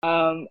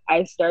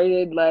I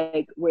started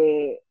like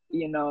with,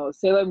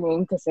 Sailor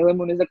Moon, because Sailor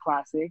Moon is a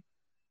classic.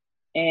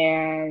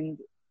 And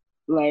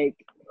like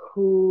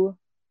who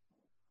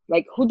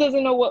who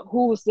doesn't know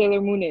who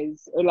Sailor Moon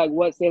is, or like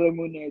what Sailor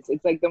Moon is?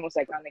 It's like the most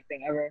iconic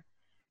thing ever.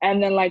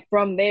 And then like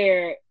from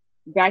there,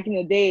 back in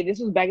the day, this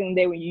was back in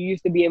the day when you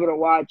used to be able to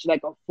watch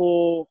like a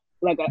whole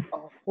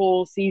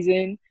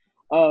season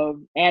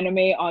of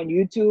anime on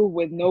YouTube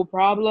with no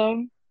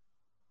problem.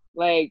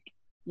 Like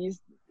you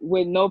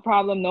with no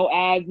problem, no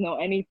ads, no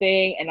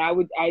anything. And I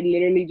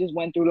literally just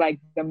went through like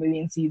the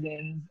million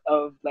seasons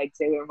of like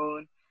Sailor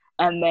Moon.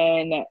 And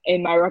then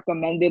in my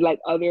recommended, like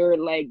other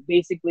like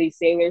basically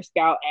Sailor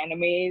Scout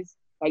animes,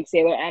 like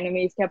Sailor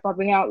animes kept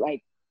popping out,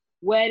 like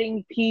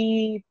Wedding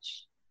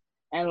Peach,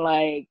 and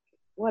like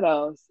what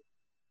else?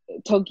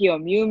 Tokyo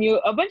Mew Mew,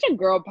 a bunch of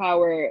girl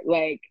power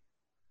like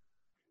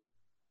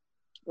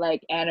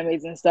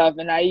animes and stuff.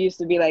 And I used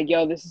to be like,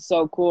 yo, this is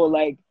so cool.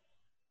 Like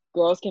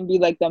girls can be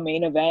like the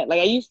main event. Like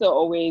I used to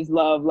always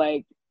love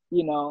like,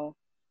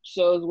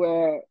 shows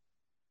where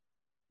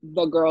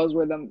the girls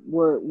were the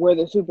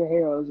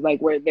superheroes,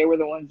 like where they were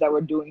the ones that were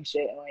doing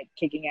shit and like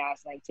kicking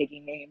ass, like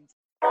taking names.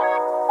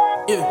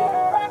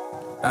 Yeah.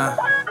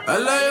 I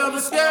lay on the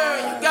scale,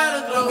 you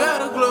gotta glow,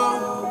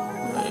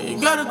 you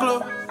gotta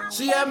glow.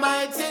 She had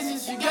my attention,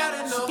 she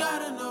gotta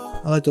know.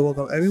 I'd like to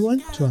welcome everyone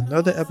to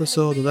another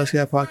episode of the Let's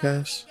Get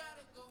Podcast.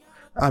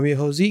 I'm your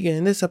host Zeke, and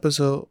in this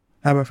episode,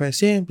 I have my friend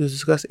Sam to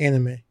discuss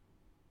anime.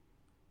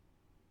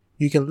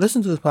 You can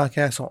listen to this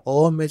podcast on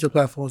all major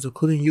platforms,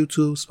 including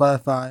YouTube,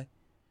 Spotify,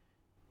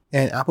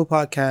 and Apple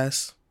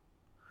Podcasts,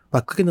 by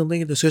clicking the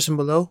link in the description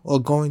below or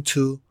going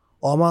to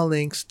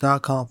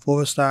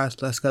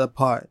allmylinks.com/Let's Get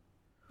Apart.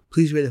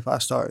 Please rate it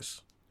 5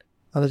 stars.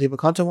 I'll leave a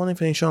content warning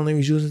for any show only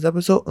reviews in this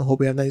episode, and hope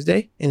you have a nice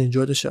day and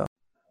enjoy the show.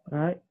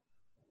 Alright,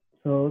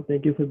 so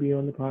thank you for being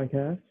on the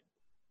podcast.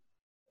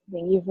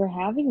 Thank you for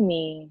having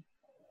me.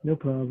 No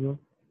problem.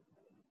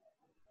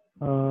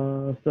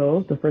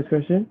 So the first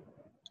question,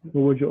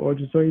 what would your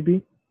origin story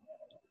be?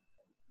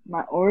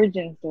 My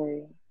origin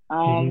story.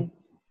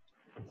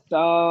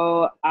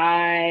 So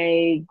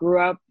I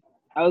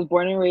was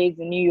born and raised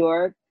in New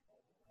York.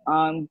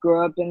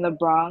 Grew up in the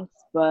Bronx,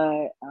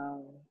 but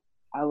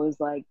I was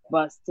like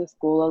bused to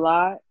school a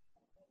lot.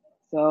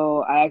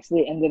 So I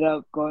actually ended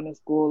up going to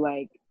school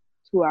like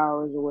 2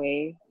 hours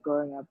away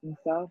growing up and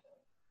stuff.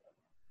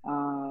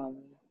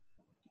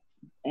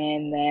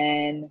 And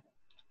then,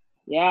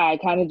 yeah, I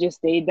kind of just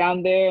stayed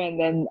down there, and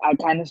then I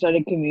kind of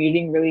started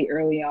commuting really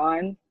early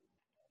on,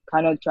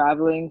 kind of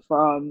traveling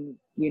from,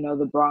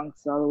 the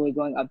Bronx all the way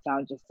going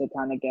uptown just to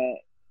kind of get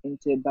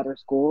into a better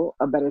school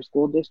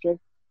district.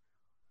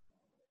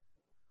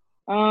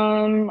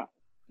 And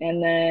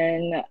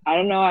then I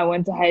don't know, I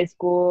went to high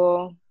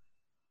school.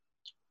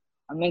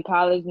 I'm in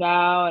college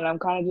now, and I'm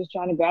kind of just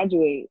trying to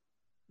graduate.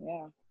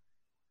 Yeah,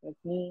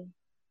 that's me.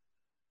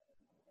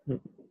 So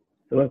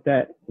with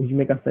that, did you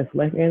make a slice of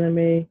life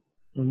anime,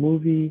 a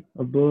movie,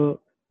 a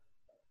book?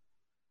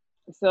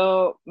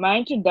 So my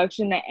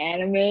introduction to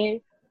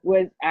anime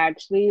was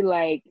actually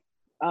like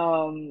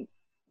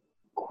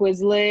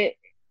Quizlet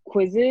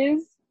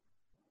quizzes.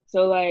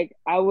 So like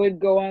I would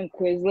go on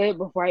Quizlet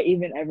before I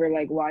even ever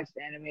like watched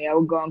anime. I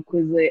would go on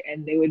Quizlet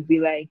and they would be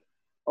like,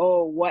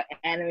 "Oh, what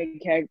anime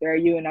character are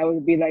you?" And I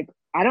would be like,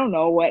 "I don't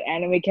know, what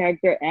anime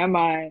character am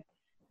I?"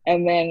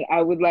 And then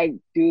I would like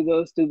do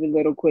those stupid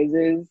little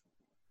quizzes,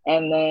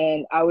 and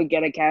then I would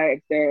get a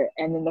character.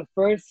 And then the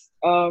first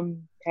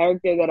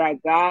character that I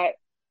got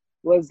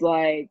was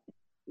like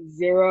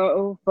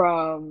Zero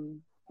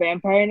from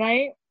Vampire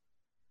Knight.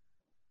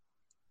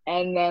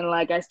 And then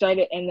like I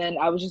started, and then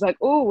I was just like,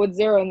 "Oh, what's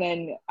Zero?" And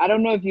then I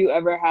don't know if you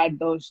ever had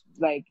those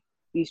like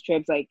these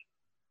trips. Like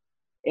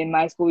in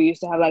my school, we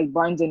used to have like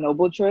Barnes and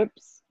Noble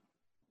trips,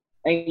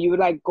 and you would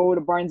like go to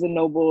Barnes and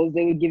Nobles.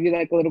 They would give you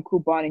like a little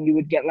coupon, and you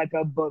would get like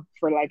a book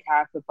for like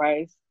half the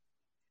price.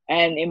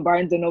 And in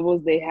Barnes and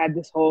Nobles, they had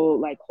this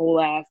whole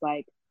ass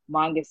like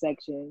manga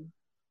section.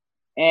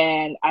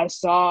 And I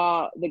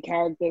saw the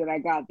character that I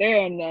got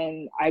there, and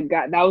then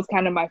that was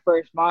kind of my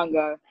first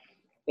manga.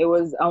 It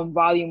was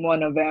volume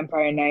 1 of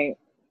Vampire Knight.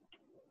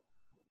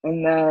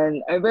 And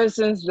then ever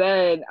since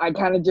then, I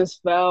kind of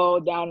just fell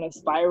down a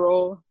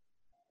spiral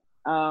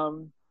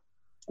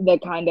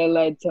that kind of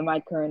led to my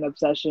current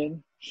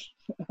obsession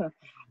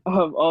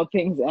of all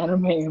things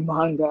anime and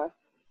manga.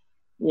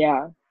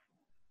 Yeah.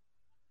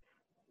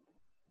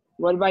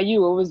 What about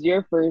you? What was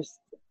your first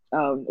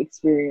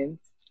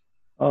experience?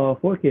 4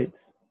 kids.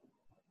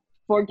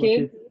 4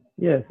 kids?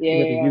 Yes. Yeah,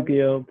 you got the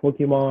yeah. Yu-Gi-Oh,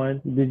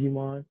 Pokemon,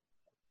 Digimon.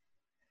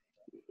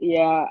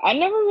 Yeah, I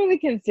never really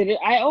considered.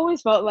 I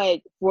always felt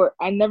like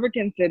I never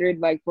considered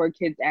like 4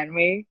 kids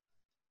anime.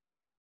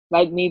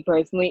 Like me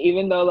personally,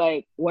 even though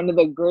like one of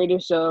the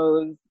greatest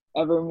shows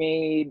ever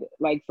made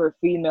like for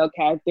female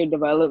character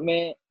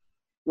development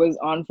was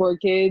on 4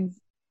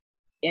 kids,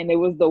 and it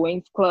was the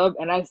Winx Club,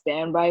 and I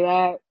stand by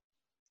that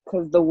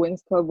because the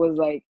Winx Club was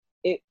like,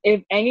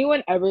 if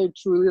anyone ever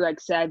truly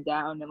like sat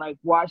down and like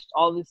watched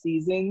all the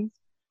seasons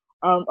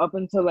up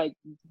until like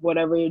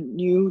whatever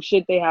new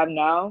shit they have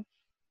now,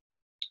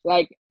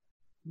 Like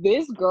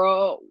this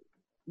girl,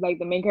 like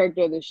the main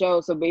character of the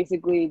show. So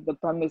basically, the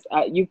premise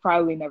you've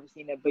probably never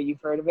seen it, but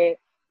you've heard of it.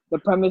 The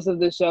premise of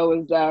the show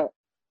is that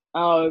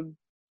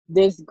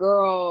this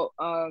girl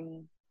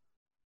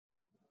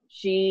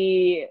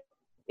she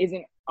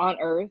isn't on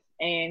Earth,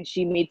 and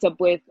she meets up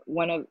with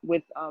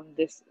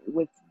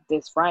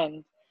this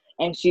friend,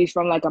 and she's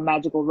from like a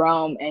magical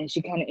realm, and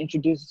she kind of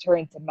introduces her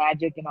into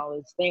magic and all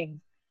these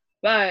things.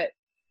 But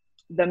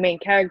the main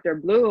character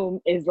Bloom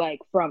is like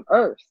from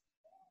Earth,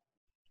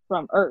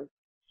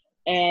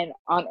 and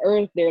on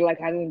Earth there like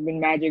hasn't been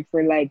magic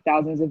for like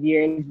thousands of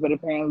years, but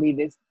apparently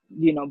this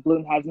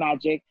Bloom has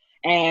magic,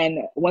 and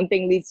one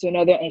thing leads to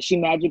another, and she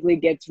magically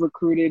gets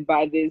recruited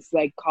by this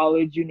like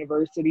college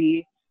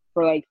university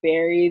for like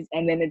fairies,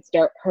 and then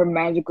her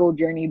magical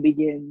journey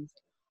begins.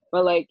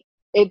 But like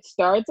it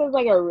starts as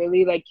like a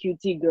really like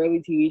cutesy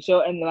girly TV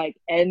show, and like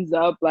ends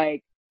up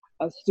like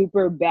a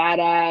super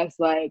badass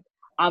like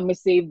I'ma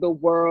save the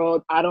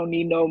world, I don't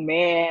need no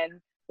man.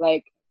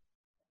 Like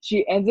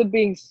she ends up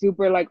being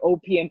super like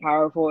OP and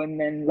powerful, and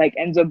then like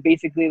ends up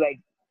basically like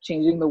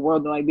changing the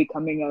world and like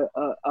becoming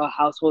a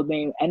household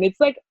name. And it's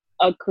like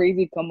a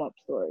crazy come up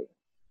story.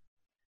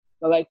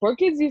 But like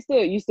 4Kids used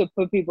to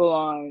put people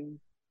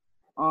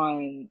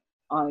onto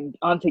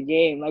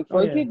game. Like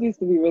 4Kids used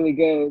to be really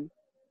good.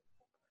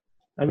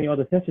 I mean, all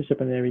the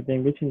censorship and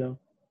everything, but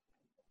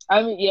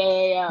I mean,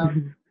 yeah.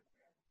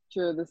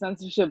 True, the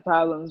censorship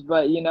problems,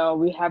 but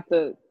we have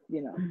to,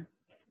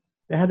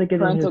 they had to get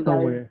in here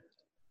somewhere.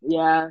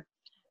 Yeah,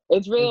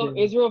 it's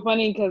real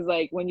funny because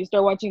like when you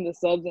start watching the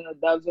subs and the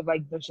dubs of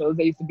like the shows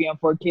that used to be on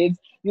 4Kids,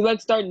 you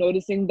like start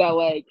noticing that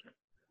like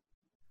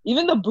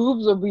even the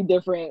boobs will be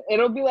different.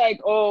 It'll be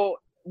like, oh,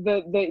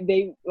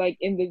 they like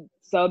in the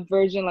sub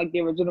version, like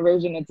the original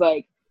version, it's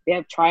like they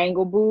have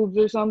triangle boobs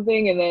or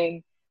something, and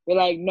then they're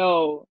like,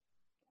 no,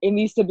 it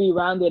needs to be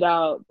rounded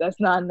out. That's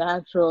not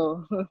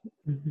natural.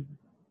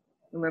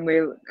 And then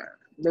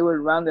they would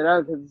round it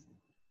out because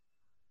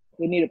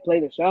they need to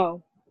play the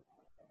show.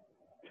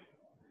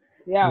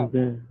 Yeah.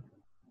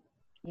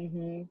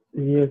 Mm-hmm.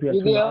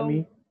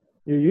 Yu-Gi-Oh!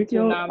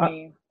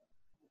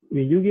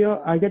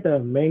 Yu-Gi-Oh! I get the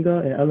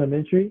manga in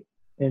elementary,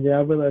 and then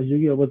I realized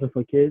Yu-Gi-Oh! Wasn't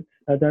for kids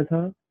at that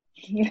time.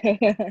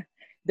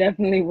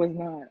 Definitely was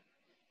not.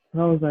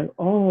 And I was like,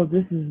 oh,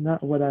 this is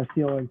not what I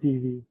see on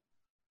TV.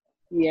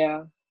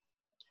 Yeah.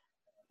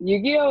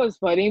 Yu-Gi-Oh! is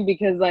funny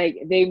because like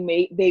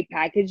they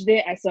packaged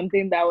it as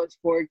something that was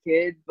for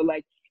kids, but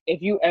like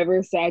if you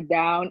ever sat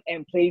down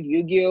and played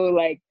Yu-Gi-Oh!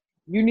 Like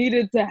you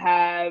needed to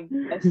have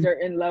a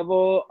certain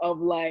level of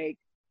like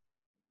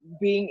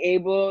being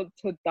able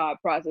to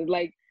thought process.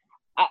 Like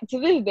to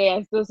this day,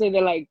 I still say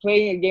that like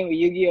playing a game of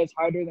Yu-Gi-Oh! is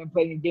harder than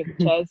playing a game of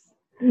chess.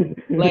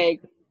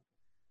 Like,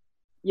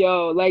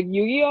 like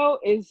Yu-Gi-Oh!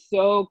 is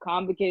so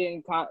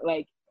complicated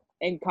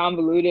and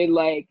convoluted.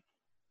 Like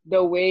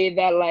the way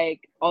that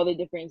like all the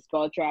different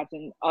spell traps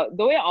and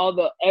the way all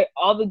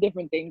the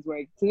different things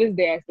work. To this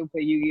day, I still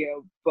play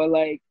Yu-Gi-Oh! But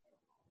like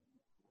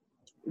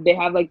they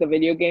have like the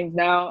video games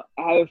now.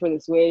 I have it for the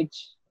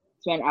Switch.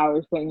 Spend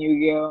hours playing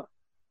Yu-Gi-Oh!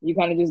 You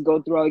kind of just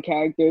go through all the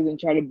characters and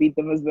try to beat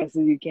them as best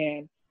as you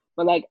can.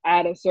 But like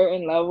at a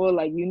certain level,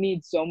 like you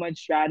need so much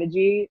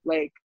strategy,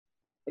 like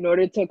in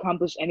order to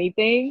accomplish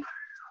anything,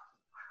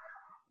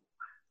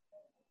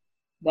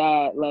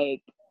 that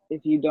like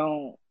if you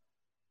don't,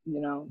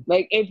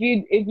 like if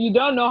you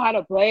don't know how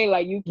to play,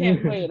 like you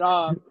can't play it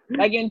off.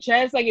 Like in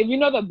chess, like if you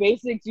know the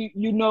basics, you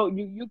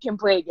can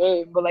play a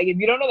game. But like if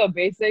you don't know the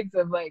basics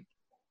of like,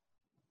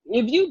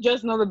 if you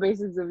just know the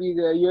basics of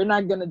Yu-Gi-Oh!, you're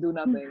not gonna do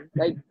nothing.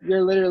 Like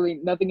you're literally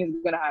nothing is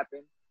gonna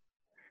happen.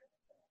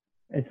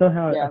 And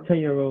somehow a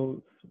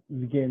 10-year-old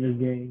is getting this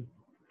game.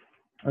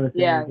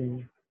 Yeah.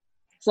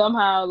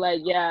 Somehow,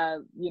 like,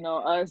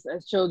 us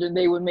as children,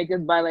 they would make us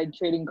buy like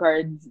trading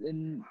cards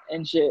and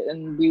shit,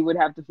 and we would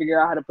have to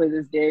figure out how to play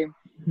this game.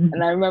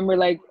 And I remember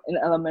like in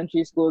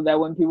elementary school that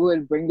when people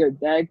would bring their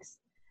decks,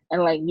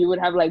 and like you would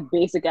have like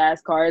basic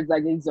ass cards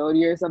like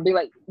Exodia or something.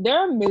 Like there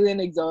are a million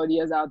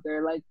Exodias out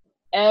there. Like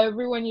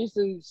everyone used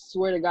to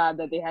swear to God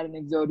that they had an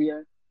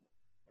Exodia.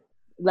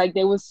 Like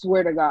they would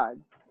swear to God.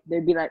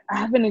 They'd be like, I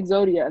have an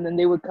Exodia, and then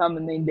they would come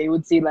and then they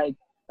would see like,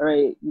 all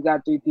right, you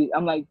got 3 pieces.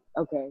 I'm like,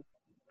 okay,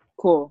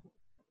 cool.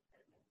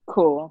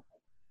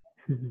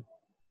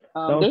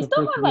 They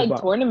still have like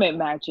tournament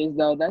matches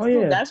though.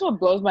 That's what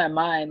blows my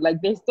mind.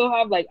 Like they still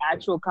have like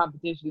actual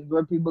competitions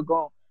where people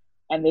go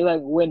and they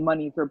like win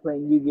money for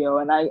playing Yu-Gi-Oh!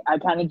 And I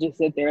kind of just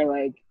sit there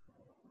like,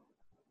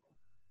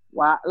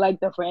 wow,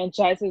 like the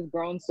franchise has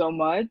grown so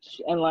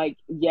much and like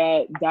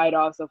yet died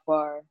off so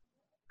far.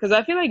 Because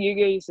I feel like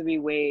Yu-Gi-Oh!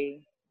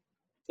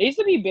 Used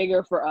to be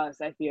bigger for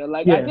us. I feel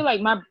like I feel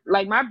like my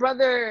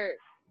brother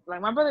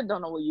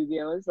don't know what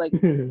Yu-Gi-Oh! is. Like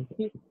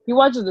he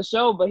watches the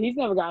show, but he's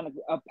never gotten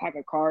a pack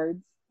of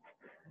cards.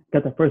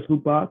 Got the first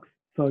loot box,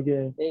 so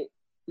again,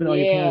 spend all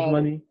your parents'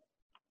 money.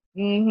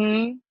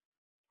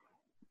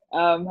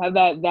 Have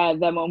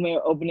that moment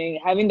of opening,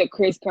 having the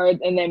Chris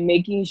cards, and then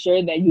making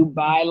sure that you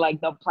buy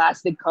like the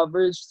plastic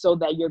covers so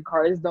that your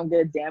cards don't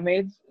get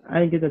damaged. I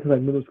didn't get that till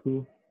like middle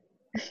school.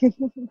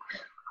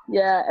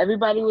 Yeah,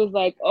 everybody was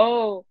like,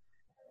 "Oh,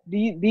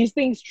 these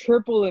things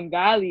triple in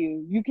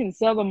value. You can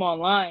sell them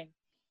online."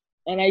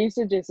 And I used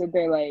to just sit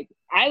there like,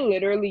 I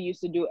literally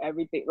used to do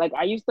everything. Like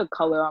I used to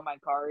color on my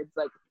cards.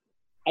 Like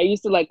I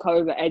used to like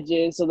color the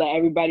edges so that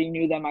everybody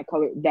knew that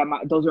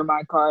those were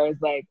my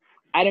cards. Like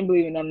I didn't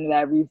believe in none of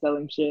that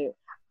reselling shit.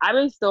 I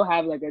may still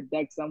have like a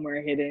deck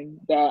somewhere hidden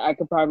that I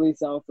could probably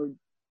sell for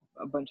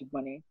a bunch of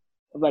money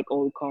of like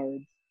old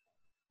cards.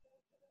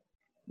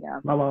 Yeah.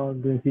 My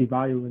mom didn't see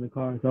value in the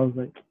car, so I was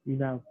like, "You're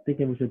not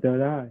thinking with your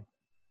third eye."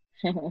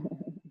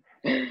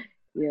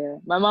 Yeah.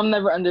 My mom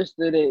never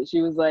understood it.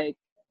 She was like,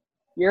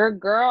 "You're a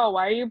girl.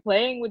 Why are you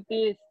playing with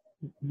this?"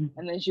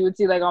 And then she would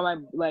see like all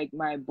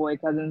my boy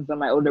cousins and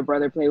my older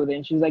brother play with it,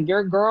 and she was like, "You're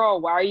a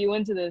girl. Why are you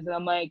into this?" And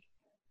I'm like,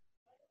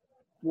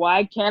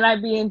 "Why can't I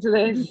be into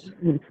this?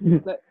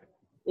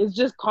 It's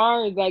just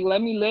cards. Like,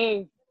 let me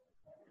live.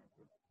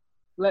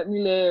 Let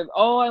me live."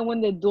 Oh, and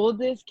when the dual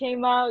disc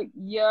came out,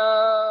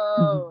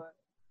 yo,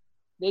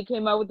 they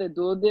came out with the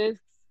dual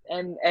discs,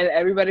 and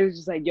everybody was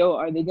just like, "Yo,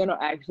 are they gonna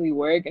actually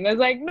work?" And I was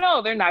like,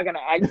 "No, they're not gonna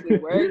actually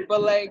work,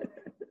 but like,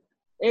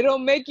 it'll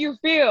make you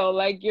feel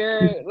like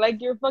you're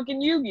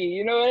fucking Yugi."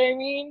 You know what I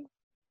mean?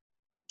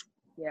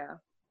 Yeah.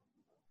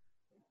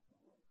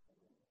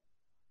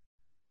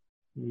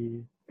 Yeah,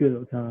 good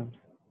old times.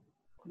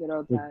 Good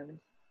old With- times.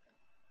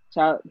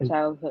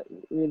 Childhood,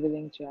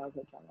 reliving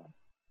childhood trauma.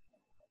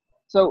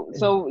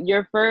 So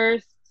your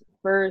first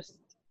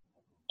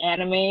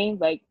anime,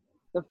 like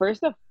the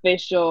first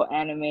official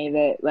anime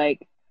that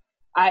like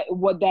I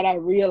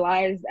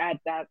realized at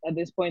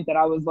this point that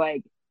I was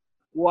like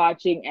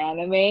watching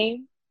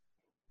anime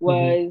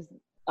was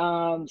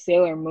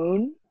Sailor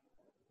Moon,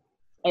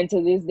 and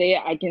to this day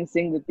I can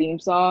sing the theme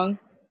song,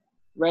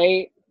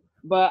 right?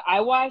 But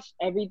I watched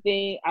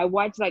everything. I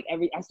watched like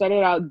I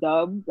started out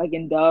dub, like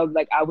in dub.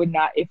 Like I would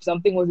not, if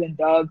something was in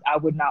dub, I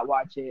would not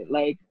watch it.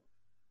 Like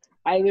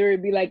I literally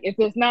be like, if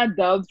it's not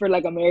dubbed for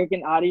like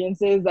American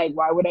audiences, like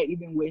why would I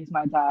even waste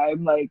my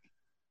time? Like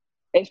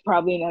it's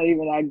probably not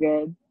even that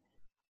good.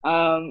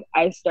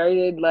 I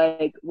started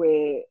like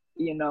with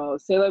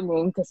Sailor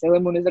Moon because Sailor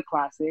Moon is a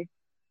classic,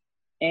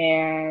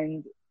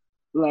 and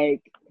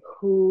like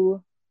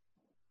who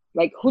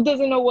who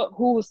doesn't know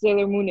who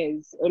Sailor Moon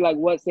is or like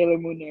what Sailor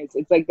Moon is?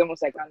 It's like the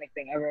most iconic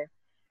thing ever.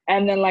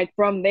 And then like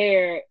from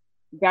there,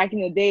 back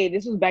in the day,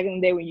 this was back in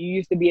the day when you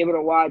used to be able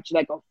to watch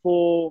like a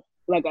whole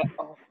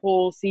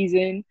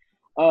season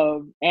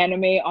of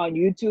anime on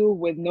YouTube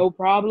with no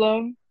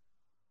problem.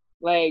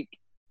 Like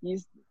you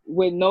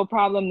with no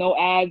problem, no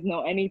ads,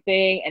 no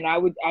anything. And I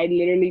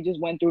literally just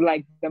went through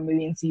like the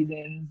million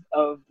seasons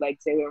of like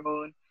Sailor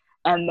Moon.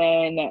 And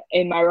then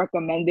in my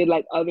recommended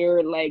like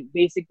other like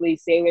basically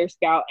Sailor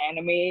Scout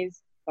animes,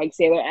 like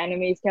Sailor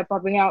animes kept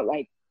popping out,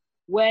 like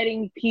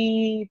Wedding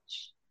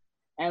Peach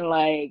and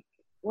like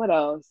what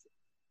else?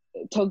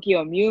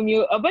 Tokyo Mew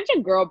Mew, a bunch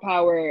of girl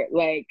power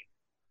like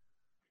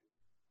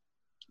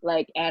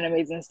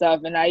animes and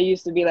stuff. And I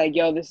used to be like,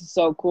 yo, this is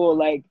so cool.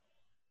 Like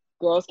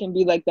girls can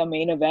be like the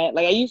main event.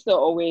 Like I used to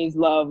always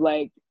love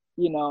like,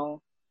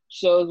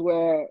 shows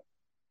where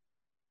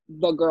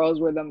the girls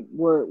were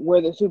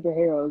the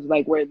superheroes,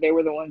 like where they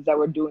were the ones that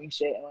were doing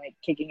shit and like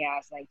kicking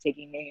ass and like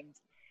taking names.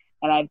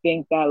 And I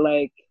think that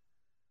like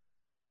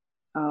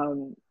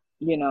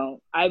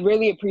I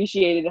really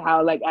appreciated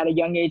how like at a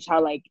young age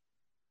how like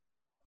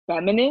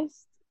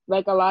feminist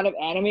like a lot of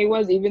anime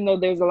was, even though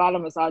there's a lot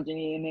of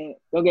misogyny in it.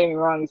 Don't get me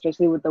wrong,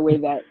 especially with the way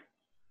that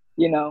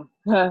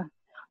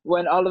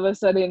when all of a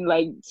sudden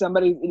like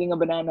somebody's eating a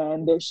banana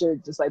and their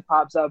shirt just like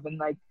pops up and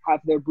like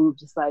half their boob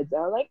just slides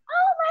out, like,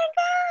 oh my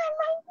god,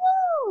 my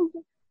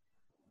boob.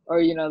 Or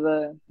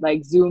the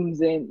like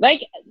zooms in.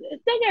 Like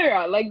don't get me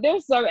wrong, like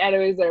there's some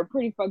animes that are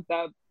pretty fucked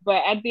up,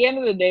 but at the end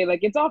of the day,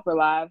 like it's all for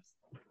laughs.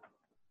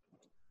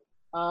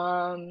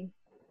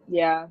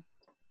 Yeah.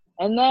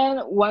 And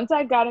then once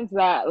I got into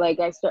that, like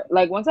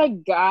once I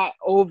got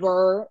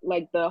over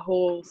like the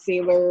whole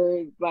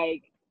sailor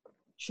like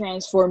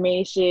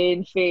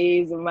transformation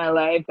phase of my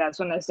life, that's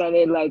when I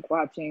started like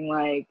watching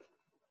like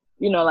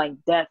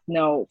like Death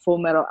Note, Full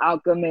Metal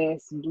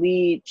Alchemist,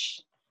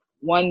 Bleach,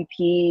 One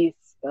Piece,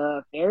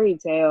 Fairy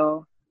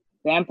Tail,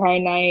 Vampire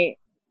Knight.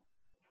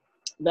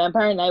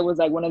 Vampire Knight was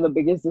like one of the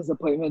biggest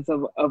disappointments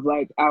of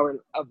like our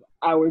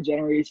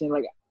generation.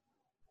 Like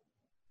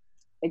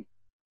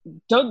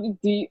have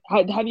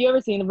you ever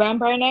seen a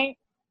Vampire Knight?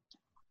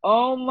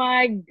 Oh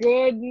my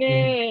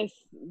goodness,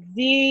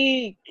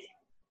 Zeke.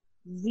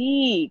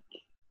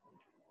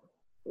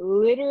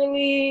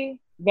 Literally,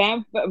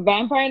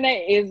 Vampire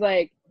Knight is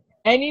like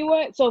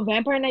anyone. So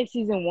Vampire Knight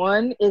season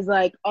 1 is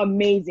like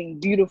amazing,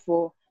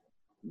 beautiful.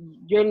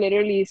 You're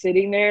literally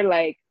sitting there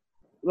like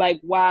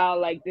wow,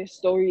 like this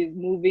story is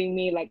moving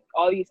me. Like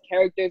all these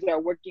characters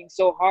are working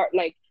so hard.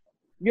 Like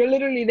you're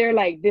literally there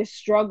like this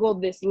struggle,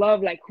 this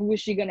love. Like who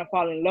is she gonna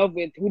fall in love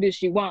with? Who does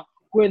she want?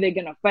 Who are they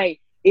gonna fight?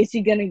 Is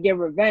she gonna get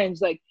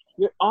revenge? Like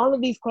all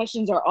of these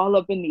questions are all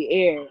up in the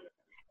air.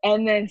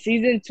 And then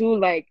season 2,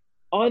 like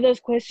all those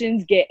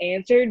questions get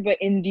answered, but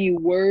in the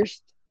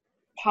worst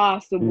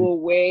possible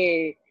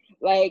way.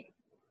 Like,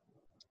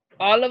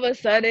 all of a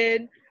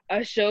sudden,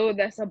 a show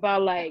that's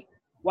about like,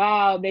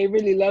 wow, they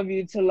really love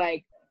you, to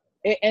like,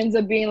 it ends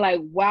up being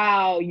like,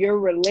 wow, you're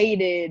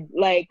related.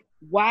 Like,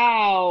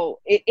 wow,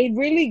 it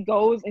really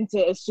goes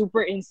into a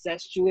super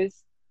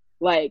incestuous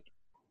like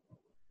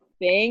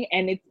thing,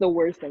 and it's the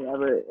worst thing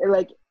ever.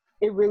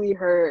 It really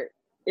hurt.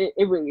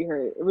 It really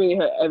hurt. It really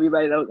hurt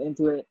everybody that was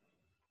into it,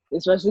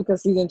 especially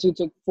because season 2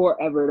 took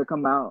forever to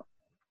come out.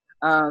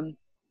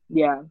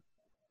 Yeah,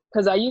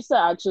 because I used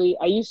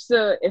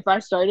to, if I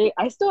started,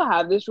 I still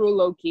have this rule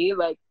low key.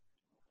 Like,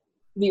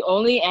 the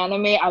only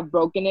anime I've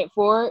broken it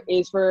for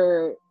is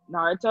for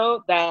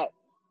Naruto. That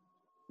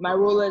my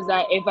rule is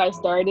that if I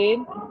started,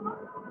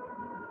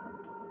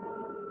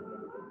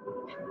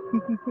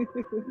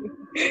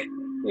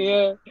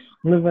 yeah,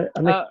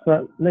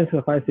 next to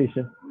the fire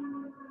station.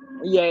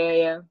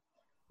 yeah.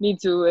 Me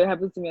too. It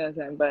happens to me all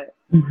the time. But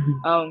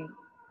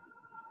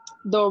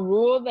the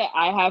rule that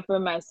I have for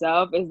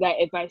myself is that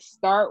if I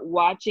start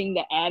watching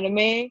the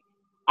anime,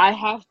 I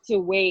have to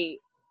wait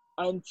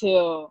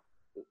until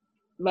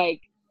the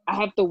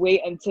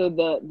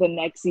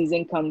next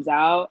season comes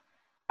out.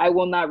 I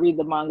will not read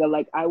the manga.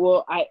 Like, I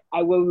will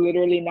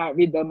literally not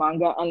read the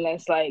manga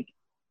unless like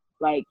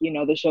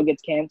the show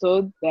gets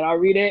canceled, then I'll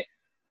read it.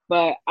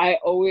 But I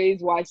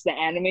always watch the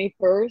anime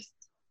first,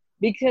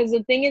 because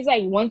the thing is,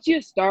 like, once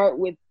you start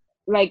with,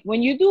 like,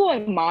 when you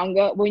start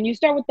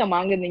with the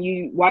manga and then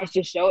you watch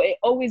the show, it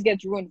always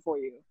gets ruined for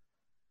you.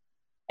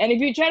 And if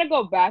you try to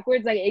go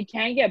backwards, like, it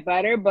can get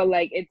better, but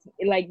like, it's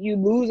like you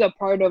lose a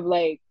part of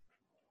the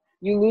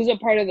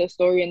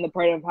story and the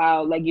part of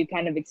how like you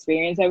kind of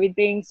experience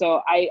everything.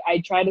 So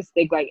I try to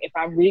stick, like, if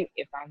I'm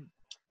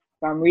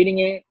reading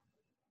it,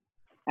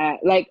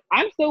 like,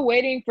 I'm still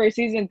waiting for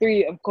season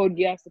 3 of Code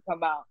Geass to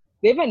come out.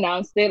 They've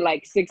announced it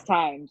like 6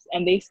 times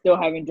and they still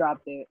haven't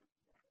dropped it.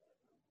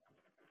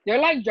 They're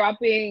like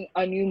dropping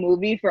a new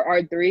movie for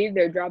R3.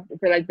 They're dropping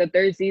for like the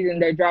 3rd season.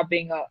 They're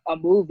dropping a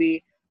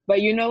movie, but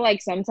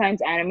like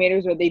sometimes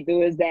animators, what they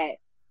do is that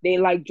they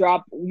like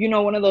drop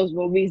one of those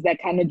movies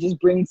that kind of just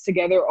brings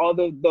together all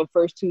the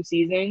first 2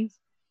 seasons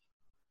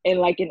in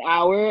like an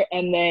hour,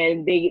 and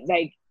then they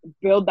like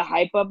build the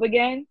hype up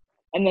again,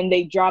 and then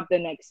they drop the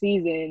next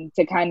season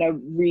to kind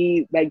of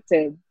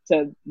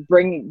to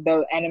bring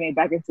the anime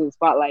back into the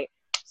spotlight.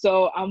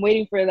 So I'm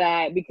waiting for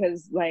that,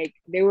 because like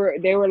they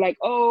were like,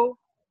 oh,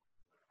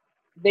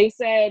 they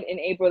said in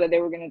April that they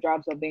were going to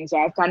drop something. So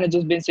I've kind of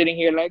just been sitting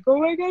here like, oh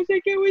my gosh, I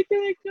can't wait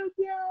till it comes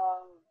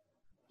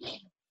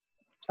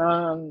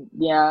out.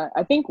 Yeah,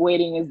 I think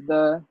waiting is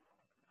the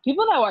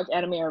people that watch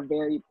anime are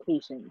very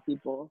patient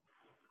people,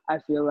 I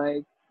feel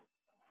like,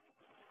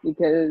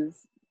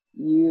 because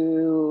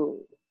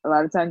a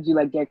lot of times you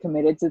like get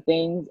committed to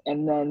things,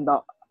 and then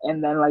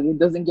like it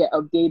doesn't get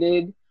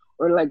updated,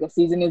 or like a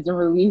season isn't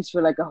released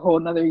for like a whole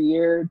another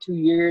year, 2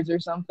 years or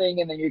something,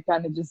 and then you're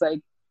kind of just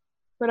like,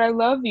 but I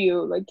love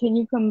you, like, can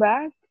you come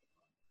back?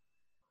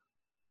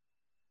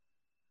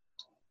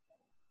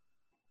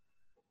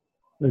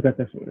 I got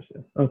that sort of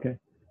shit. Okay,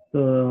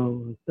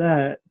 so with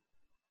that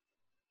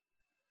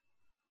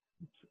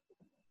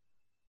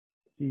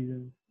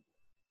season,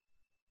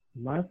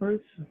 my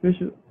first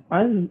official,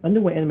 I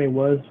knew what anime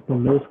was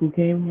when middle school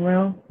came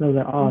around. And I was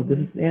like, oh, this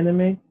is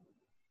anime.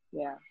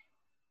 Yeah.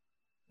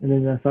 And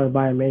then I started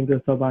buying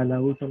manga, started buying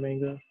Naruto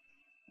manga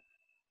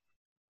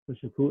for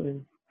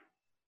Shippuden.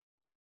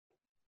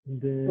 And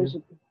then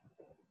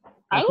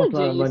I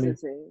legit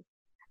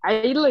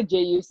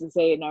used to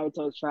say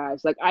Naruto's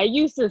trash. Like, I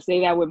used to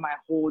say that with my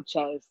whole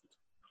chest.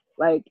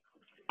 Like,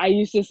 I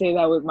used to say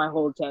that with my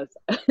whole chest.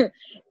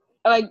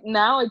 Like,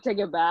 now I take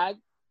it back.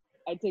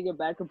 I take it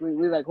back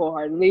completely, like,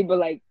 wholeheartedly. But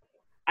like,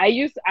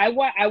 I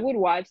would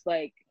watch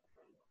like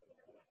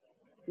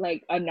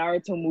a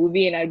Naruto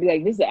movie, and I'd be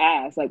like, this is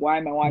ass. Like, why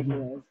am I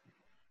watching this?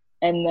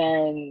 And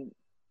then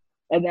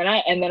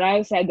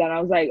I sat down.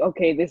 I was like,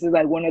 okay, this is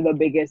like one of the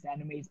biggest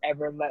animes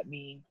ever. Let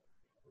me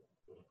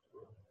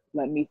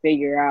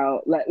figure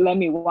out. Let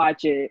me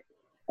watch it.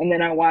 And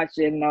then I watched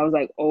it, and I was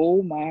like,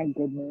 oh my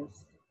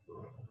goodness.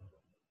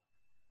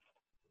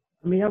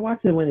 I mean, I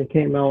watched it when it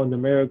came out in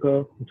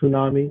America,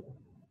 Toonami.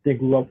 They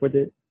grew up with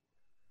it.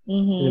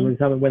 Mm-hmm. And then when the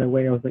time it went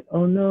away, I was like,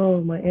 oh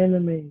no, my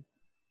anime.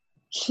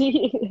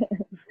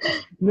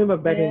 Remember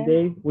back in the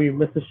day where you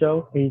missed the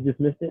show and you just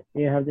missed it?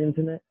 You didn't have the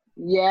internet?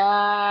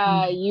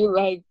 Yeah,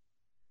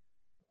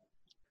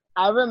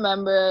 I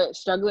remember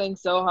struggling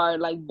so hard,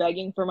 like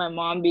begging for my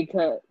mom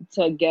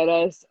to get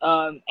us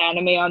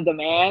anime on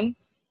demand,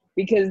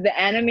 because the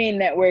anime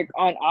network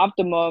on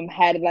Optimum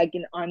had like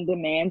an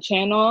on-demand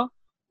channel.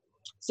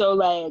 So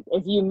like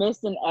if you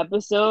missed an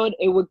episode,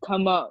 it would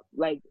come up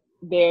like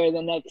there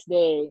the next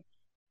day.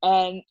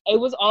 And it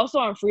was also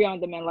on free on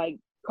demand. Like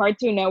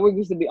Cartoon Network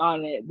used to be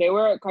on it.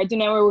 Cartoon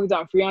Network was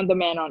on free on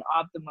demand on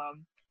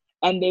Optimum.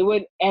 And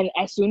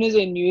as soon as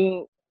a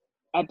new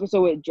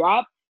episode would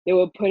drop, they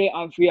would put it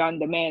on free on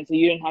demand, so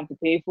you didn't have to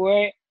pay for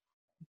it.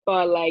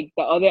 But like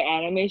the other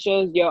anime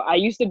shows, I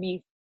used to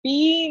be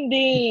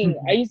fiending.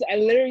 I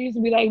literally used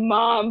to be like,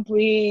 Mom,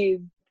 please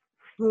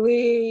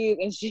please.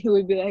 And she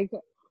would be like,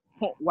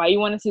 why you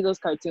want to see those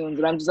cartoons?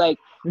 And I'm just like,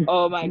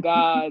 oh my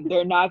God,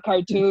 they're not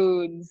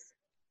cartoons.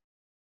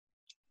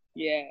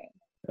 Yeah.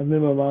 And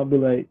then my mom would be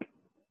like,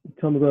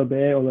 tell me to go to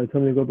bed or like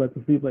tell me to go back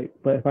to sleep. Like,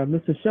 but if I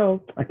miss the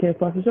show, I can't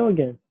watch the show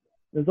again.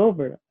 It's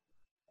over.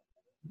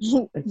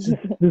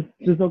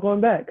 There's no going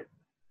back.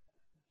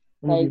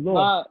 Like,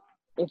 Mom,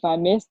 if I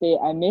missed it,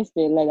 I missed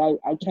it. Like,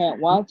 I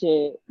can't watch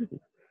it.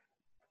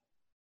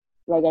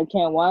 Like, I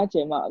can't watch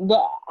it, Mom.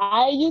 But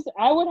I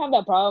would have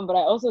that problem, but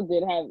I also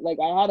did have, like,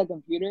 I had a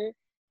computer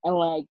and,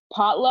 like,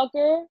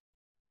 Potlucker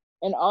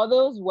and all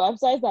those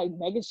websites like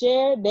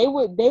Megashare, they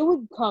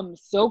would come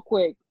so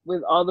quick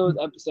with all those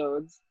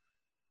episodes.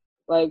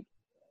 Like,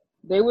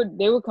 they would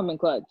come in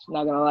clutch,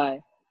 not gonna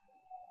lie.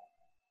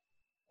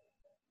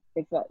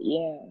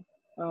 Yeah.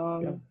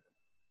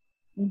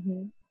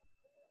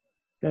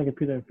 Got a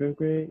computer in 5th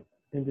grade,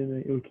 and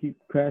then it would keep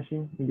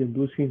crashing and get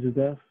blue screens of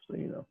death.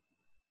 So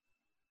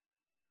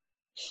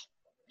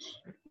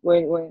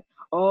Wait.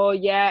 Oh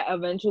yeah.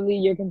 Eventually,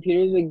 your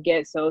computers would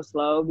get so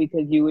slow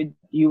because you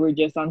were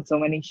just on so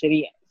many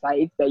shitty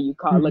sites that you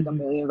caught like a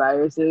million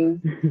viruses.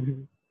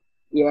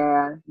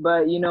 Yeah,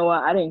 but you know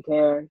what? I didn't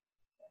care.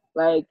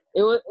 Like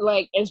it was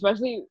like,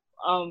 especially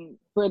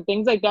for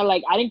things like that.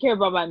 Like I didn't care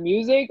about my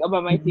music,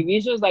 about my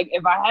TV shows. Like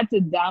if I had to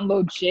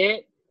download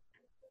shit,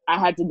 I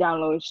had to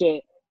download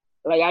shit.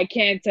 Like I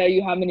can't tell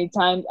you how many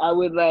times I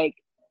would like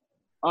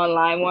on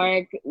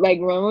LimeWire. Like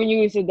remember when you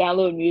used to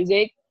download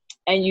music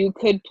and you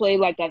could play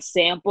like a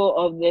sample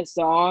of this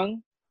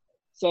song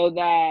so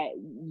that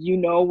you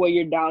know what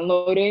you're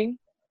downloading,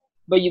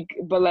 but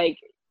like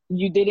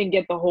you didn't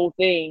get the whole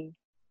thing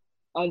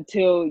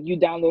until you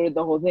downloaded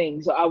the whole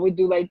thing. So I would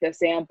do like the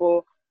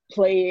sample,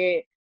 play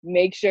it,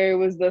 make sure it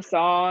was the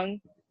song,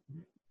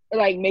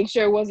 like make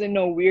sure it wasn't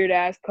no weird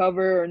ass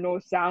cover or no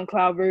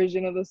SoundCloud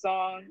version of the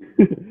song.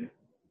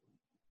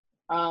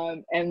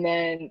 And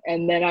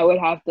then I would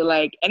have to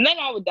like, and then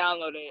I would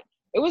download it.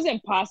 It was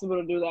impossible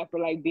to do that for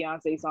like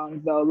Beyonce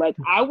songs though. Like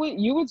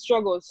you would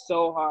struggle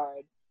so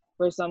hard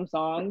for some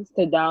songs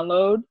to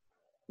download.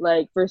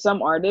 Like for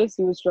some artists,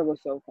 you would struggle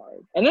so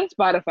hard. And then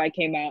Spotify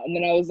came out, and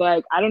then I was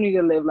like, I don't need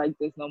to live like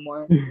this no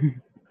more.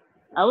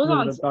 I was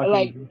on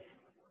like,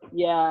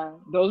 yeah,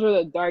 those were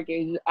the dark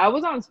ages. I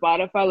was on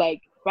Spotify.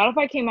 Like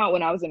Spotify came out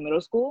when I was in middle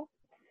school,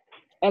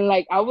 and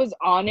like I was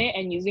on it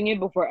and using it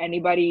before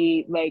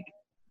anybody like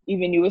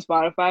even knew what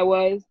Spotify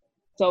was.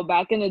 So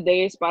back in the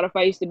day,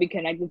 Spotify used to be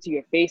connected to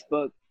your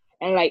Facebook,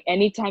 and like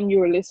anytime you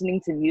were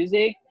listening to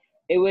music,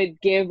 it would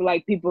give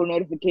like people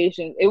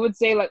notifications. It would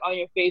say like on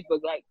your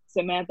Facebook, like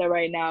Samantha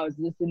right now is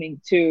listening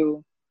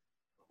to,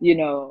 you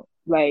know,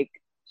 like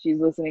she's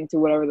listening to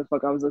whatever the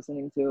fuck I was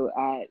listening to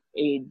at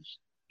age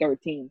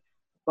 13.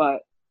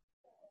 But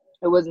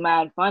it was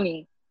mad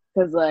funny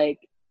because like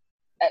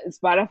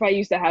Spotify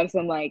used to have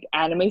some like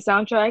anime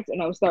soundtracks,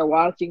 and I would start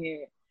watching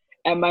it.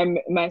 And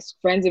my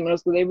friends in middle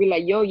school, they'd be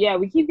like, yo, yeah,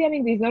 we keep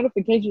getting these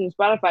notifications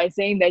on Spotify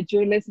saying that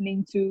you're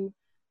listening to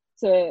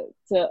the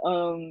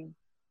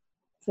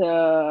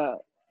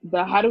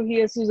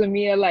Haruhi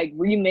Suzumiya like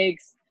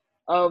remix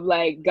of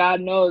like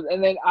God knows.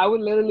 And then I would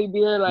literally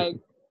be here like,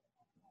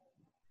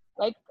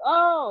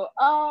 oh,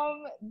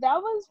 that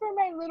was for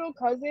my little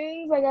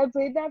cousins. Like I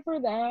played that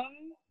for them.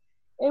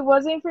 It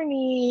wasn't for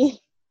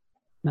me.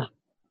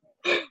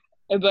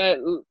 But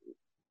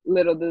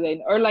little do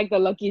they, or like the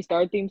Lucky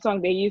Star theme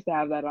song, they used to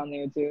have that on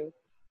there too.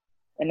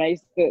 And I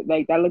used to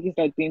like that Lucky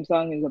Star theme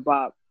song is a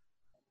bop.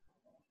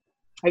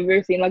 Have you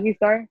ever seen Lucky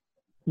Star?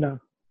 No.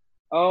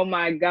 Oh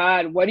my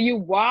God, what do you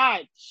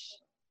watch?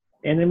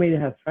 Anime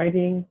that has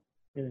fighting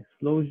and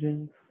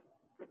explosions.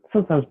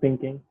 Sometimes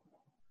thinking.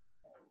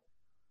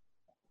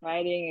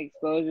 Fighting,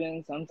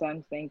 explosions,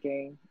 sometimes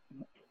thinking.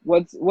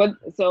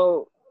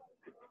 So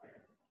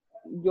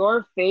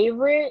your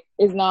favorite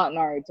is not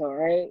Naruto,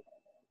 right?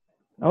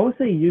 I would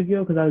say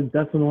Yu-Gi-Oh! Because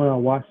that's the one I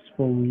watched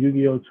from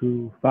Yu-Gi-Oh!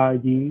 To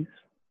 5Ds.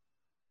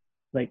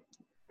 Like,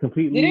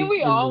 completely. Didn't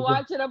we all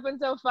watch it up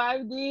until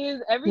 5Ds?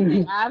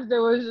 Everything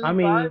after was just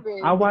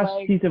garbage. I watched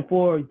like, season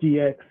 4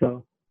 GX,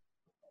 so.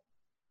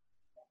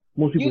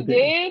 Most people you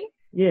did?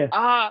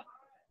 Yeah.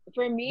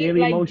 For me,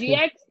 Daily like Motion.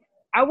 GX,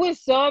 I was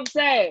so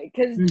upset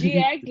because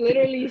GX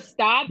literally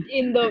stopped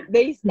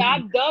they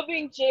stopped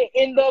dubbing shit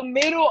in the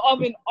middle of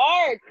an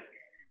arc.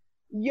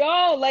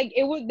 Yo, like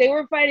they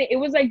were fighting. It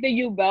was like the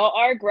Yubel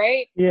arc,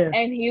 right? Yeah.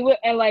 And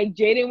like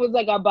Jaden was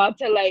like about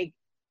to like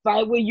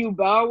fight with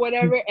Yubel or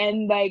whatever,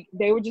 and like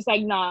they were just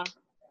like, nah,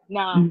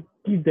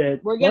 he's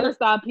dead. We're gonna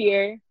stop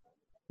here,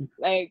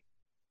 like,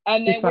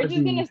 and then we're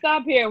just gonna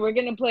stop here. And we're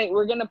gonna play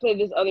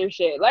this other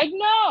shit. Like,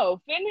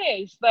 no,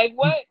 finish. Like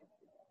what?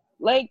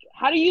 Like,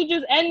 how do you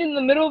just end in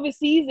the middle of a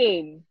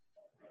season?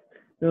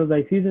 It was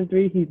like season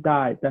 3, he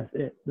died. That's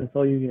it. That's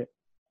all you get.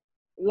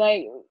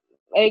 Like,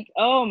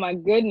 oh my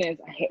goodness.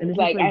 I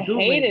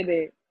hated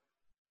it.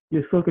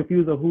 You're so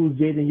confused of who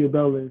Jaden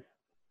Yubel is.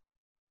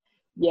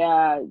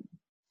 Yeah.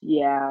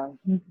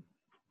 So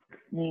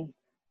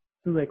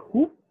like,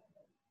 who?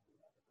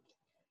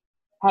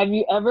 Have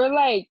you ever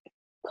like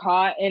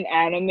caught an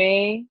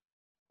anime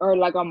or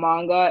like a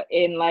manga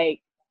in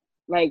like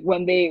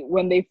when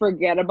they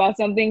forget about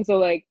something. So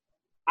like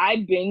I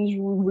binge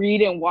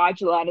read and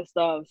watch a lot of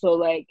stuff. So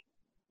like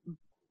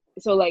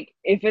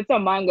if it's a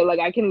manga, like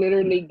I can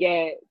literally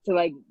get to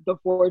like the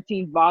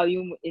 14th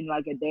volume in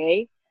like a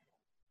day.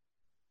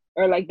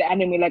 Or like the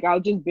anime, like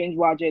I'll just binge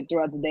watch it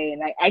throughout the day, and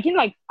like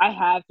I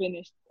have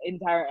finished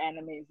entire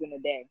animes in a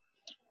day.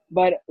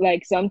 But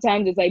like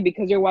sometimes it's like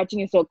because you're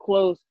watching it so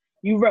close,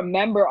 you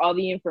remember all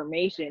the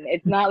information.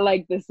 It's not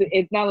like this.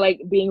 It's not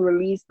like being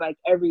released like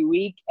every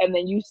week, and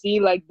then you see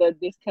like the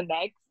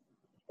disconnects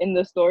in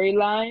the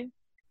storyline,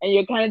 and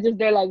you're kind of just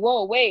there like,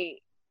 whoa,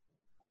 wait.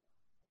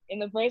 In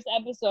the first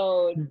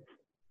episode,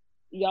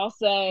 y'all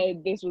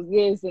said this was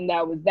this and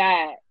that was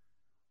that,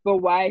 but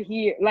why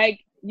here?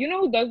 Like, you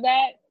know who does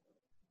that?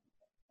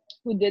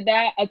 Who did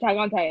that? Attack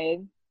on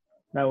Titan.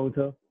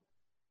 Naruto.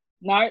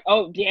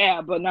 Oh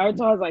yeah, but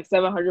Naruto has like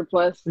 700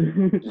 plus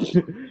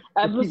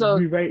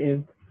episodes.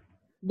 Rewriting.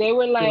 They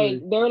were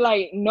like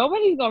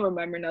nobody's gonna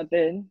remember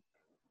nothing.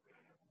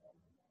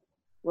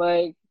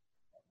 Like,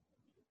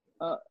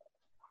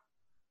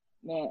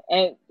 man,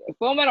 and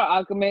Full Metal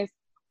Alchemist.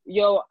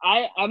 Yo,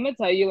 I'm gonna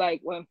tell you,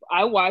 like, when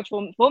I watch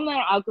Full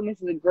Metal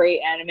Alchemist is a great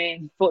anime,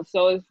 and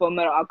so is Full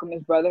Metal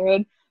Alchemist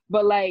Brotherhood.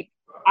 But like,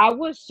 I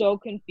was so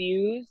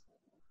confused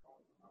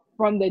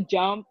from the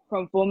jump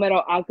from Full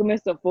Metal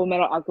Alchemist to Full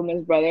Metal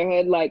Alchemist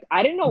Brotherhood. Like,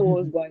 I didn't know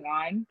what was going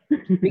on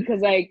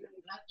because like,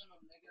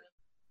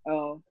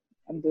 oh,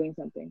 I'm doing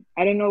something.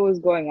 I didn't know what was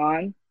going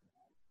on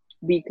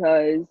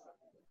because,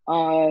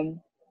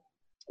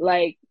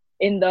 like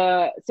in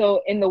the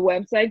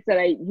websites that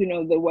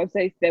the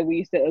websites that we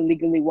used to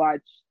illegally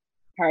watch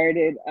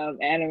pirated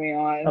anime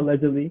on,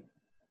 allegedly,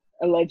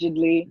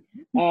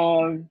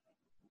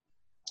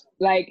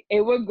 like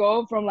it would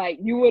go from like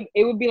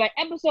it would be like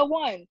episode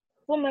 1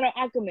 Full Metal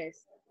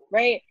Alchemist,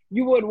 right?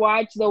 You would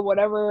watch the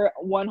whatever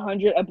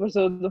 100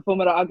 episodes of Full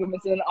Metal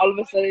Alchemist, and then all of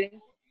a sudden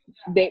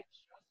they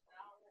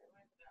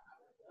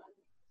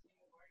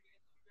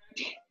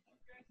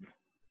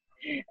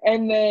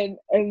and then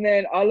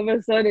all of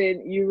a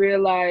sudden you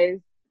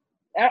realize,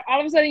 all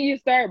of a sudden you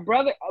start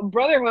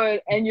Brotherhood,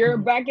 and you're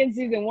back in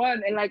season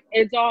 1, and like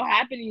it's all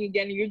happening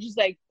again, and you're just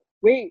like,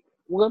 wait,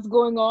 what's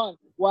going on?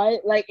 Why?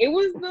 Like, it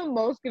was the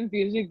most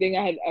confusing thing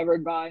I had ever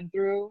gone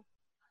through.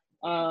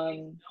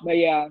 But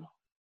yeah,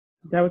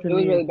 it was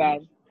really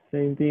bad.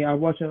 Same thing. I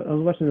was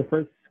watching the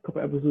first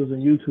couple episodes on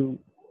YouTube,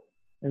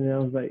 and then I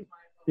was like,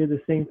 they're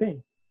the same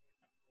thing.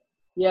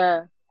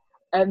 Yeah.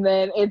 And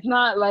then it's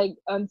not like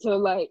until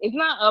like it's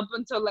not up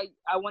until like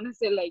I want to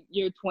say like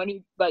you're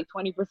 20%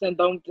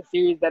 done with the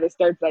series that it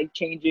starts like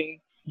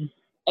changing,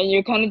 and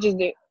you're kind of just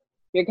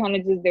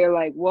there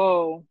like,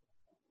 whoa.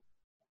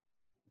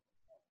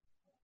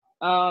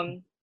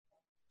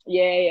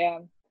 Yeah.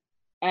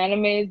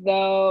 Animes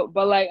though,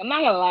 but like I'm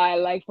not gonna lie,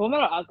 like Full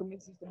Metal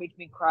Alchemist used to make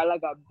me cry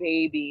like a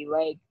baby,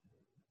 like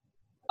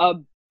a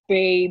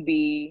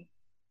baby.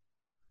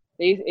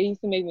 It used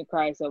to make me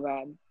cry so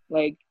bad,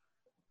 like.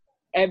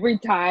 Every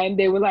time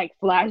they would like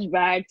flash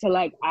back to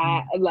like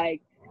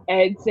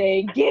Ed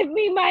saying, "Give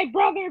me my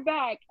brother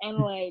back," and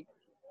like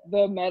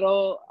the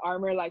metal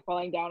armor like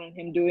falling down and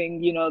him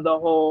doing the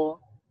whole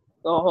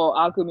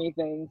alchemy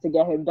thing to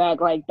get him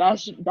back. Like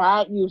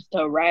that used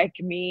to wreck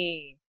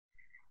me.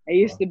 I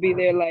used to be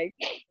there like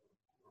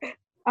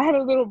I had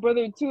a little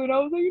brother too, and I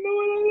was like, you know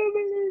what, I love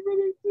my little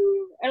brother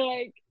too. And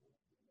like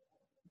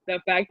the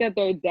fact that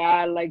their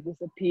dad like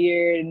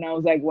disappeared, and I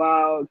was like,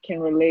 wow,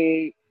 can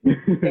relate.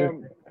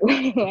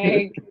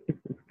 Like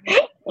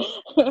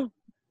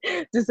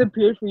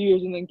disappeared for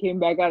years and then came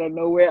back out of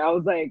nowhere. I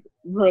was like,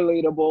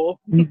 relatable.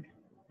 So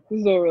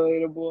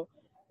relatable.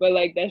 But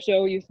like that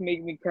show used to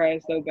make me cry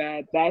so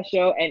bad. That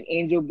show and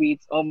Angel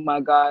Beats. Oh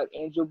my god,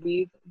 Angel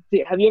Beats.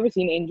 Have you ever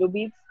seen Angel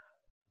Beats?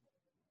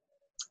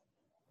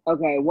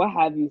 Okay, what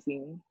have you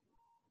seen?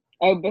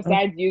 Oh,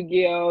 besides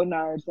Yu-Gi-Oh,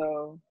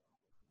 Naruto.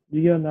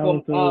 Yu-Gi-Oh,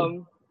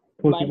 Naruto,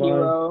 My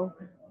Hero,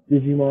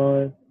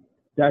 Digimon,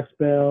 Jack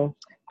Spell.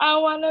 I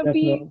wanna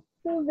be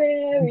the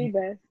very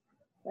best,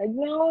 like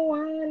no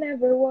one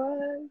ever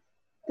was.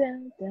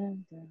 Dun,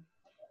 dun, dun.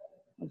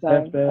 I'm sorry.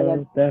 Jack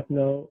Spell, Death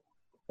Note,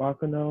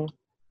 Baccano,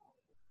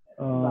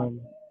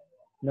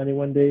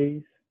 91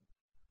 Days,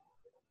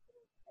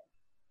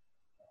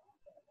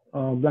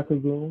 Black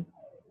Lagoon.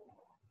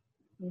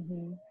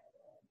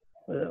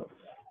 What else?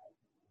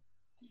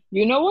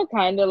 You know what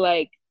kind of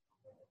like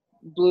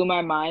blew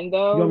my mind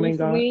though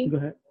recently? Go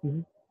ahead.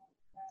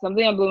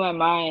 Something that blew my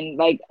mind,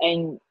 like,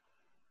 and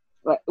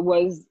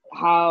was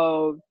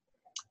how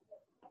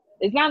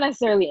it's not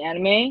necessarily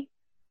anime,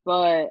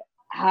 but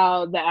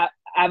how the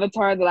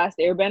Avatar: The Last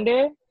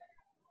Airbender,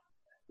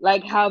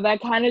 like how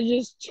that kind of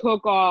just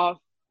took off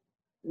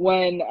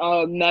when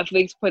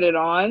Netflix put it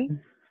on.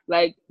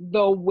 Like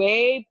the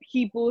way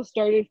people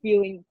started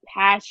feeling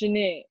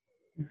passionate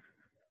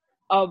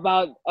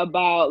about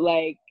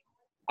like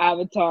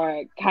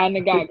Avatar kind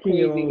of got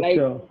crazy. Like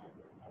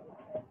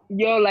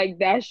yo, like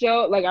that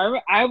show, like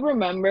I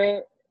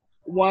remember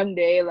one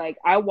day, like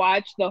I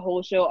watched the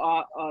whole show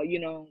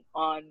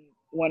on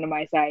one of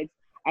my sites.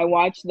 I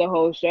watched the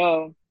whole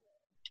show.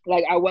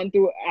 Like I went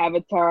through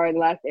Avatar, The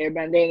Last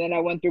Airbender, and then I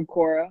went through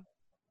Korra,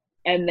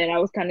 and then I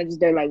was kind of just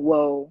there like,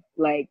 whoa,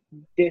 like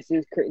this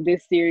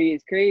series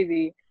is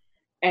crazy.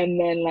 And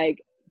then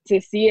like to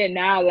see it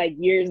now, like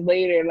years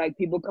later, like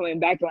people coming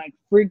back like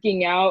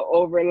freaking out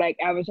over like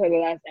Avatar: The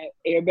Last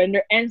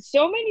Airbender, and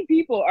so many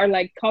people are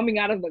like coming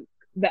out of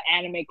the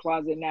anime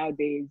closet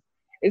nowadays.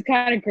 It's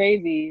kind of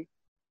crazy.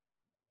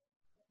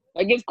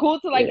 Like it's cool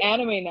to like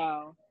anime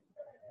now.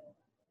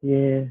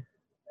 Yeah.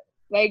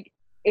 Like,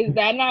 is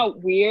that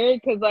not weird?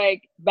 Because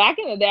like back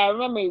in the day, I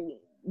remember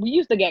we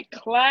used to get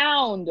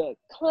clowned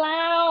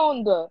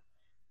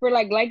for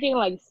like liking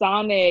like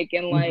Sonic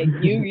and like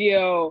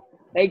Yu-Gi-Oh.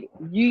 Like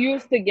you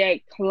used to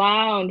get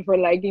clowned for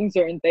liking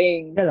certain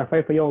things. You gotta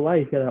fight for your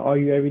life. You gotta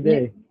argue every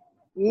day.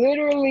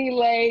 Literally,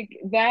 like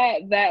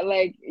that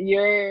like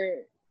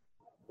you're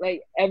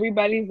like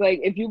everybody's like,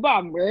 if you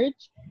bought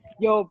merch,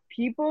 yo,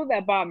 people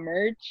that bought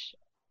merch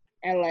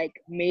and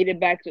like made it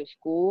back to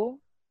school,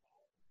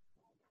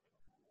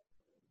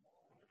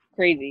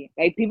 crazy.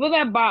 Like people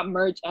that bought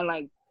merch and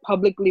like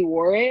publicly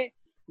wore it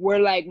were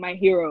like my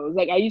heroes.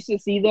 Like I used to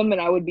see them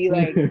and I would be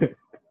like,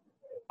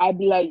 I'd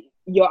be like,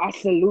 yo, I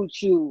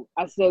salute you,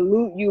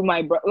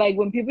 my bro. Like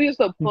when people used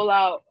to pull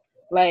out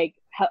like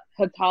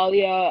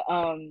Hetalia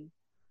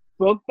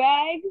book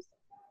bags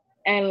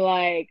and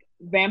like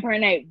Vampire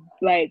Night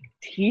like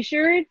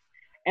t-shirts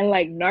and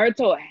like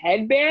Naruto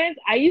headbands,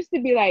 I used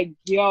to be like,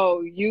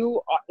 yo,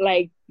 you are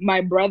like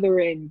my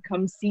brethren,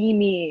 come see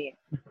me,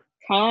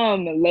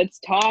 come, let's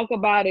talk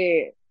about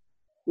it,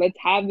 let's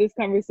have this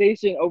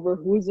conversation over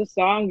who's the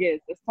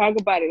strongest, let's talk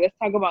about it, let's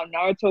talk about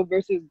Naruto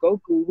versus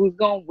Goku, who's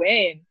gonna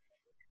win.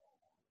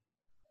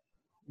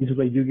 You used to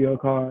play Yu-Gi-Oh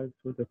cards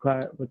with the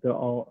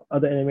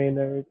other anime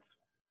nerds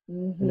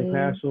in the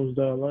classrooms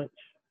during lunch.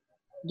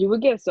 You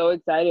would get so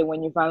excited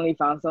when you finally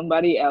found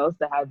somebody else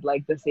that had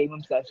like the same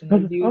obsession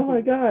as you. Oh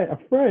my god, a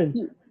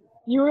friend!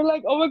 You were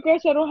like, oh my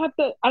gosh, I don't have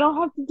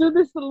to do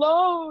this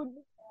alone.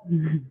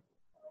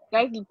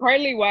 That's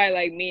partly why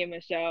like me and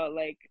Michelle,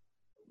 like,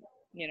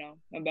 you know,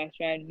 my best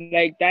friend,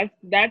 like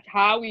that's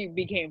how we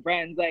became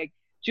friends. Like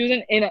she was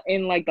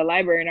in like the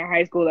library in our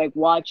high school, like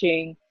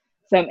watching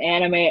some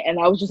anime, and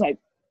I was just like,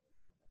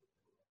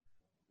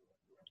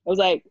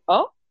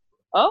 oh,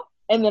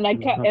 and then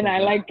I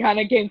like kind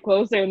of came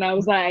closer, and I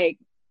was like,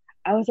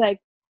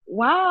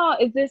 wow,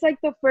 is this like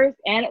the first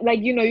like,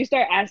 you know, you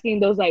start asking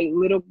those like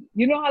little,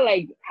 you know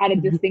how to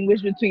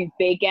distinguish between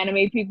fake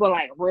anime people and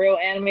like real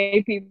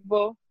anime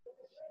people,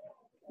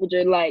 which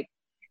are like,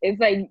 it's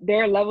like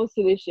there are levels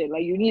to this shit.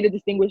 Like you need to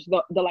distinguish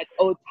the like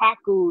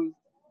otakus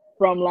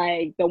from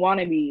like the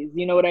wannabes,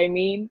 you know what I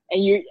mean?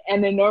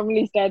 And then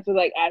normally starts with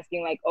like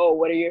asking like, oh,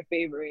 what are your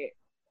favorite,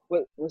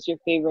 what's your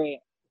favorite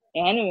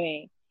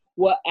anime?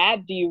 What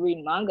app do you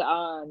read manga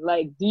on?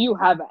 Like, do you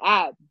have an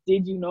app?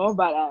 Did you know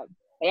about app?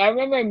 Like, I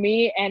remember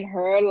me and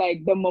her,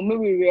 like, the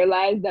moment we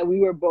realized that we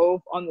were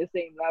both on the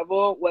same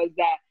level was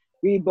that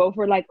we both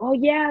were like, oh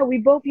yeah, we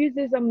both use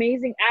this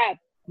amazing app.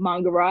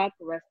 Manga Rock,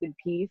 rest in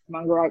peace.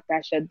 Manga Rock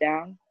got shut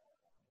down.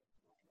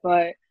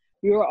 But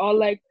we were all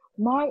like,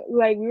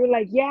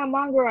 yeah,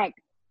 Manga Rock.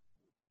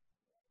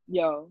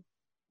 Yo.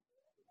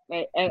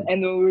 Like, and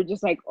then we were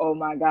just like, oh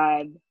my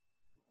God.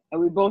 And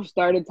we both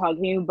started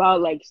talking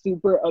about like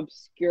super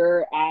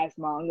obscure ass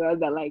manga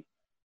that like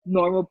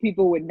normal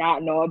people would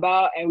not know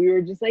about, and we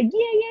were just like,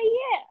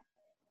 yeah.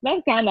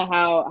 That's kind of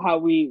how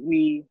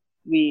we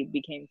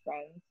became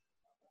friends.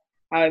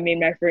 How I made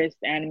my first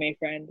anime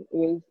friend.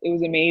 It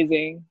was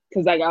amazing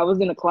because like I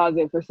was in a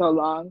closet for so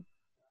long.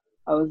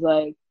 I was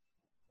like,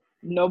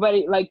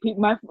 nobody like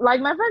my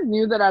friends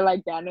knew that I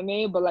liked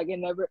anime, but like it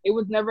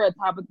was never a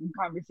topic of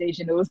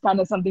conversation. It was kind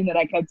of something that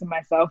I kept to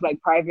myself, like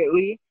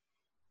privately.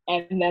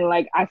 And then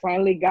like I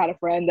finally got a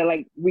friend that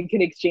like we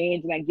could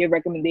exchange and like give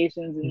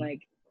recommendations and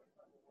like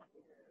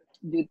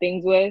do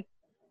things with.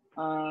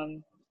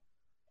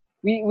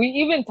 We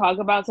even talk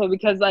about, so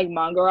because like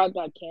Manga Rock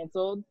got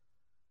canceled,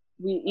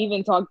 we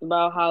even talked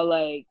about how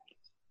like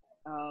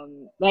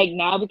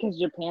now because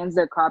Japan's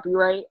their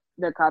copyright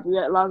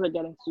laws are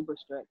getting super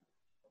strict.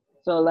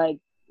 So like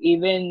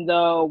even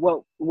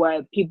though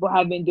what people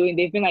have been doing,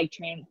 they've been like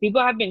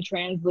people have been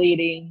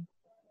translating,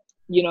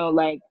 you know,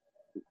 like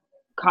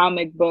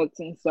comic books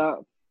and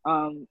stuff,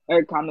 or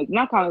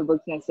not comic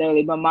books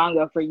necessarily, but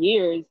manga for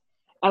years,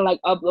 and like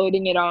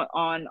uploading it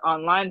on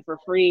online for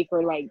free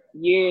for like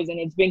years, and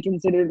it's been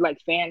considered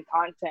like fan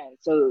content.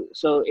 So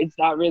it's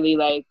not really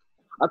like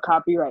a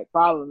copyright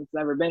problem. It's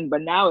never been,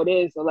 but now it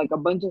is. So like a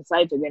bunch of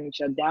sites are getting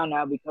shut down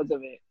now because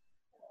of it,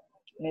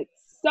 and it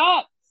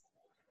sucks.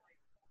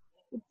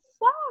 It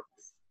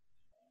sucks.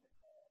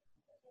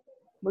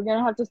 We're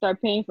gonna have to start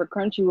paying for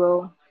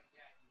Crunchyroll.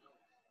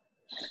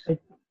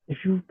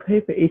 If you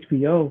pay for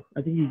HBO,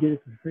 I think you get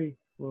it for free.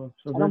 Well,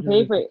 I don't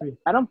pay for HBO.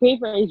 I don't pay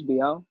for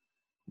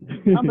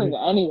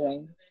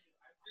anything.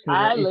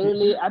 I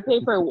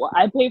pay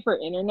for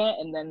internet,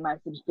 and then my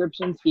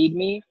subscriptions feed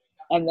me,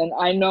 and then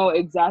I know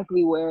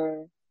exactly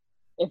where,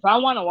 if I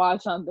want to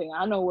watch something,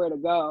 I know where to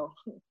go.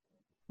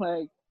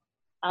 Like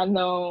I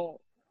know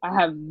I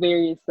have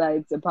various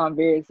sites upon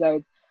various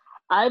sites.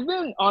 I've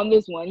been on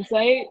this one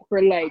site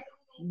for like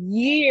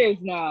years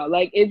now.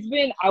 Like it's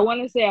been, I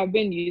want to say I've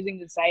been using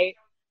the site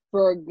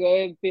for a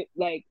good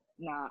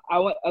I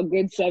want a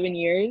good 7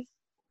 years,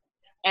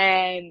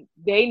 and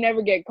they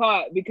never get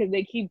caught because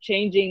they keep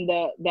changing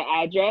the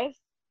address,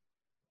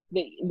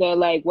 the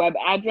like web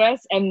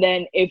address, and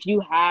then if you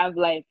have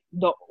like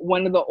the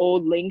one of the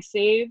old links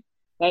saved,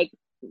 like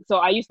so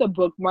I used to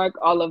bookmark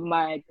all of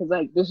my, because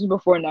like this was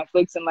before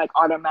Netflix and like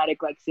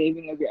automatic like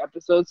saving of your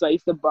episodes, so I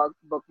used to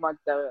bookmark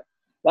the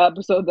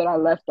episode that I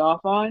left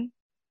off on,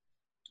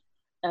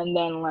 and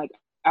then like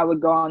I would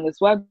go on this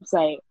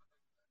website,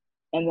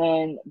 and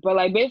then but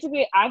like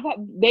basically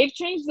they've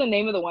changed the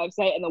name of the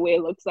website and the way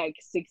it looks like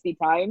 60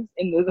 times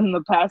in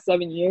the past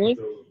 7 years,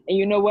 and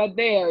you know what,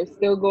 they are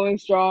still going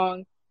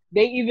strong.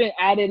 They even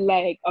added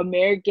like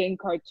American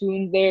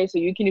cartoons there, so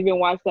you can even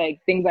watch like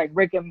things like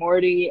Rick and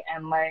Morty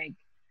and like,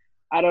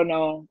 I don't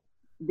know,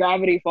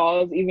 Gravity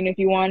Falls, even if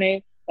you want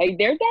it. Like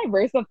they're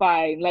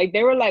diversified. Like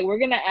they were like, we're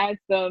gonna add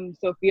some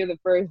Sophia the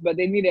First, but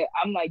they need to.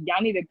 I'm like,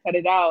 y'all need to cut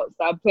it out.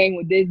 Stop playing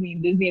with Disney.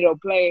 Disney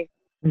don't play.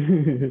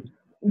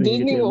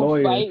 Disney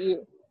will fight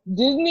you.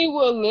 Disney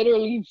will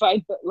literally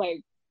fight.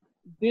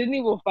 Disney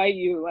will fight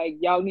you. Like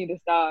y'all need to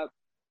stop.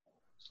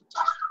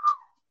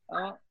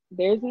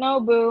 There's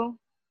Nobu.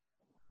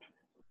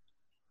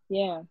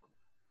 Yeah.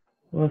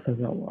 What else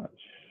have I watched?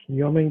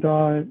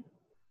 Yomengod,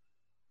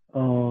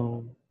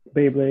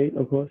 Beyblade,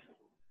 of course.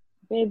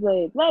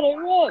 Beyblade, let it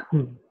rip.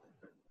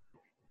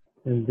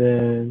 And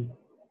then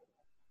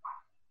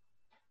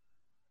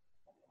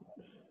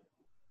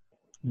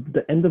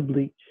the end of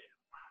Bleach.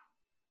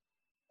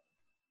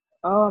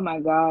 Oh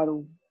my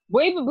god.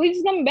 Wait, but Bleach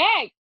is coming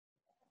back.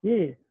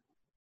 Yeah.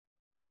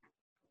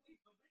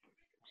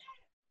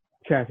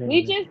 Trash anime.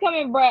 Bleach is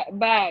coming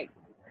back.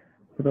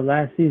 For the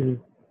last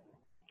season.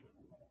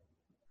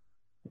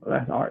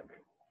 Last arc. Of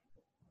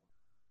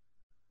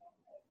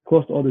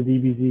course, all the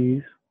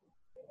DVDs.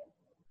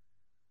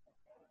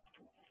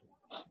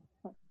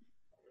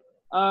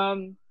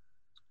 I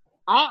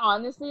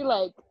honestly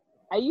like.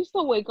 I used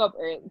to wake up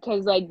early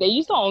because like they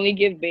used to only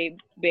give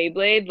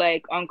Beyblade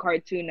like on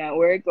Cartoon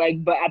Network,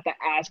 like but at the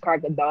ass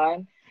crack of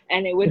dawn,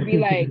 and it would be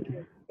like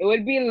it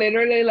would be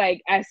literally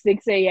like at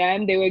 6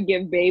 a.m. they would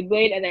give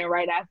Beyblade, and then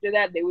right after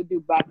that they would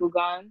do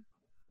Bakugan,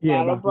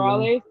 Battle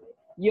Brawlers.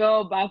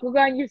 Yo,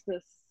 Bakugan used to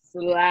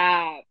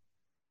slap.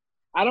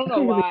 I don't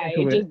know why,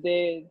 it just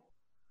did.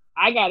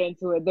 I got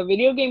into it. The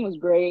video game was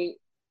great.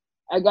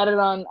 I had it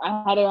on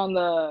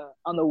the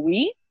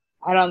Wii.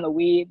 I had it on the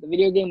Wii. The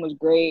video game was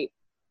great.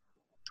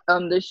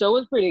 The show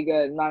was pretty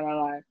good, not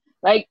gonna lie.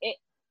 Like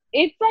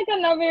it's like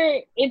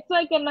another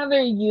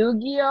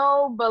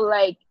Yu-Gi-Oh, but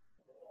like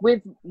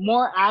with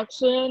more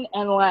action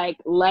and like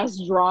less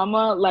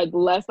drama, like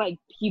less like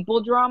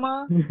people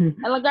drama.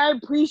 And like I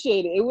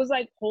appreciate it. It was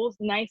like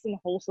nice and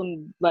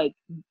wholesome, like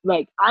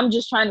I'm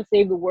just trying to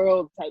save the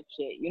world type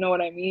shit. You know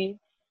what I mean?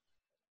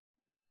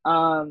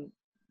 But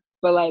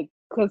like,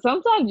 cause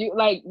sometimes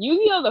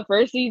Yu-Gi-Oh the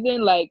first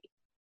season, like,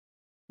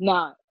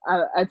 nah,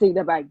 I take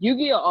that back.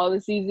 Yu-Gi-Oh all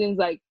the seasons,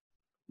 like,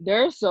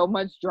 there's so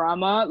much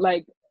drama,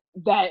 like,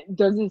 that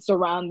doesn't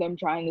surround them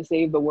trying to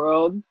save the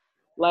world.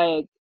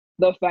 Like,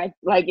 the fact,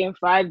 like, in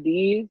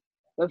 5D,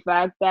 the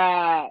fact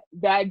that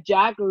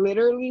Jack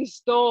literally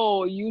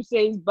stole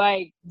Yusei's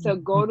bike to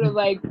go to,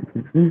 like,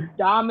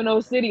 Domino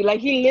City. Like,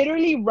 he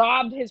literally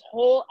robbed his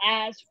whole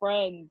ass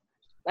friend.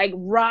 Like,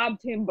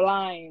 robbed him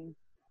blind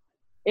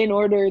in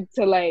order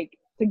to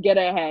get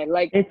ahead.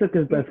 Like, and took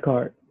his best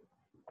card.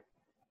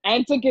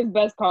 Took his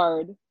best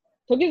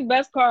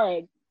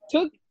card.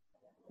 Took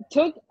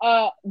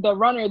the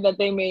runner that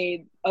they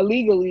made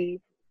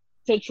illegally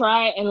to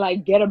try and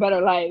like get a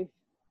better life.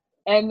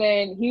 And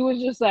then he was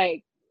just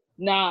like,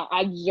 nah,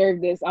 I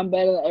deserve this. I'm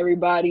better than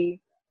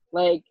everybody.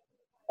 Like,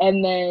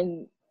 and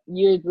then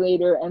years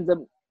later ends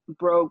up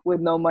broke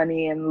with no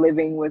money and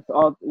living with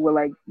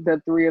like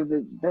the three of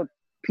the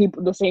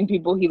people, the same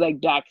people he like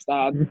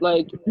backstabbed.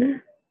 Like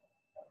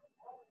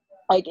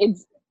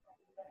it's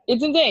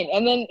insane.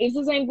 And then it's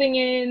the same thing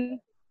in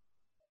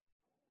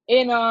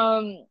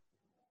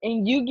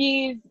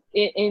Yugi's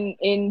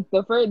in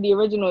the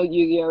original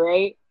Yu-Gi-Oh,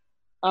 right?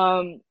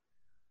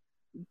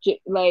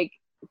 Like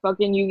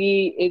fucking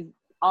Yugi is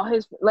all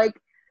his like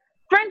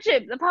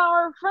friendship, the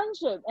power of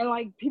friendship, and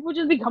like people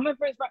just becoming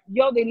friends.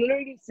 Yo, they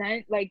literally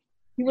sent like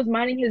he was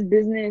minding his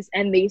business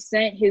and they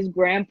sent his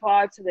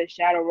grandpa to the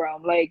Shadow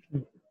Realm, like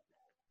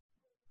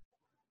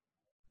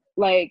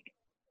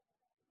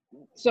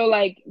so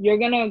like you're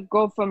gonna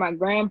go for my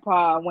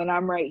grandpa when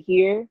I'm right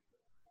here,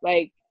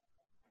 like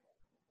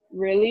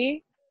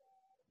really?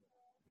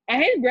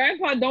 And his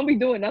grandpa don't be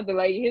doing nothing.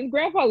 Like his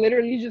grandpa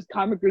literally just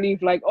comic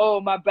relief. Like, oh,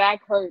 my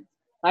back hurts.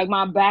 Like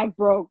my back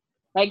broke.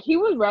 Like he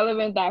was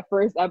relevant that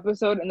first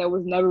episode, and it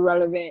was never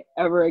relevant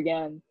ever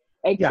again,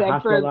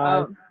 except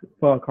for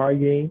a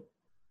card game.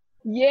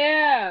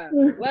 Yeah,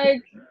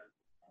 like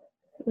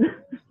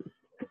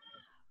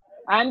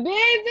I'm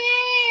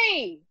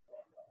busy.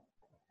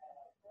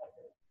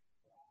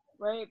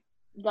 Right.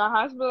 got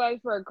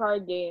hospitalized for a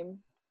card game.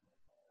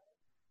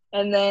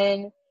 And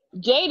then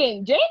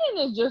Jaden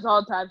is just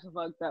all types of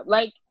fucked up.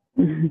 Like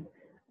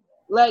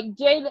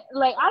Jaden,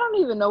 like I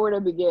don't even know where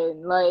to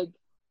begin. Like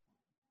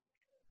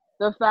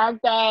the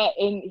fact that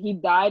he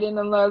died in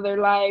another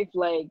life,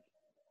 like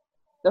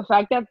the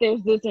fact that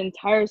there's this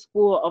entire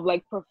school of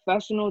like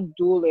professional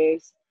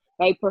duelists,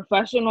 like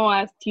professional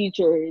ass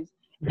teachers,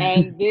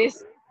 and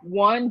this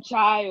one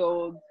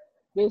child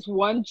is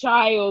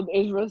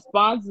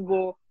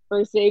responsible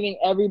for saving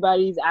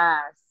everybody's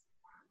ass.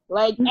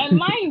 Like, and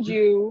mind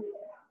you,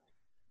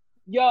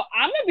 yo,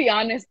 I'm gonna be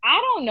honest, I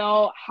don't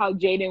know how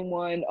Jaden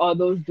won all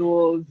those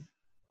duels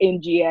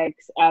in GX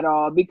at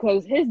all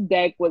because his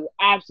deck was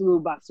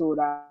absolute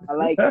basura.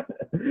 Like,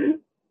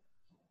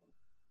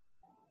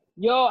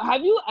 yo,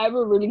 have you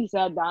ever really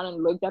sat down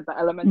and looked at the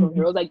elemental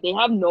heroes? Like, they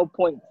have no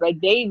points. Like,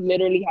 they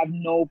literally have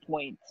no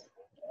points.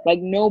 Like,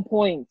 no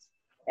points.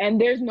 And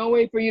there's no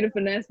way for you to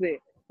finesse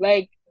it.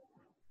 Like,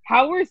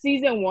 how were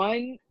season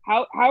one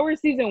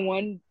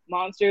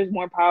monsters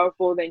more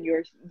powerful than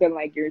your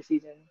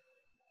season?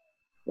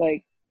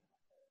 Like,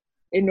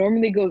 it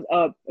normally goes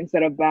up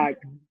instead of back.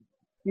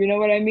 You know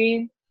what I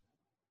mean?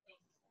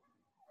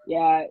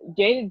 Yeah,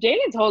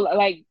 Jaden told,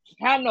 like, he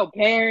had no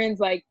parents.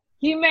 Like,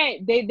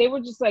 they were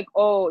just like,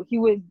 oh, he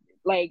was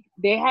like,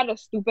 they had a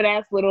stupid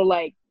ass little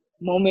like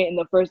moment in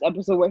the first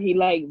episode where he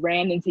like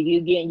ran into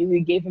Yugi and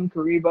Yugi gave him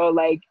Karibo.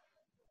 Like,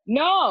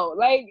 no,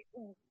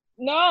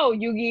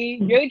 Yugi,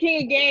 you're the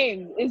king of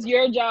games. It's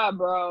your job,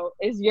 bro.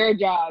 It's your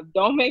job.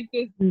 Don't make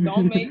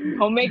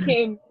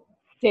him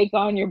take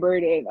on your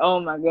burden. Oh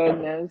my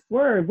goodness.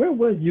 Where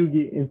was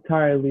Yugi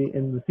entirely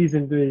in the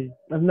season 3?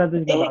 I've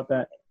nothing about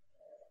that.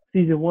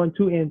 Season 1,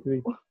 2, and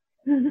 3.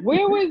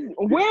 Where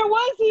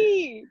was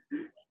he?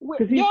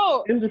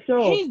 Yo, in the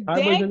show. His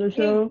deck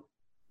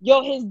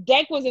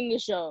was in the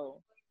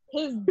show.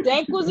 His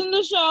deck was in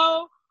the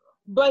show,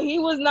 but he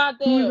was not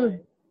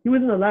there. He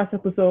was in the last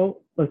episode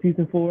of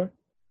season 4.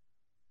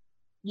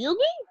 Yugi?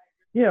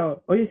 Yeah.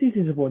 Oh, you see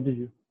season 4, did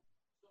you?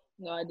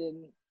 No, I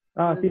didn't.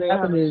 See, what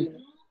happened is,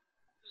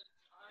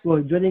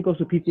 well, Jordan goes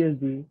to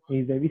PTSD, and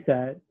he's very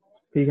sad.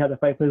 He had to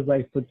fight for his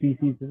life for 3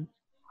 seasons.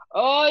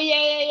 Oh, yeah.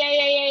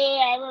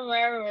 I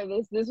remember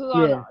this. This was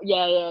on.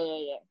 Yeah.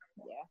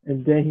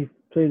 And then he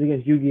plays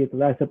against Yugi at the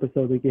last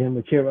episode to get him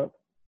a cheer up.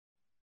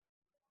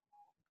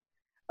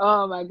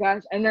 Oh my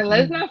gosh! And then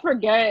let's not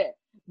forget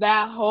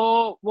that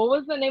whole. What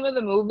was the name of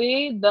the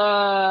movie?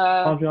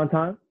 Bonds Beyond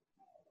Time.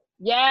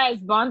 Yes,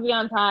 Bonds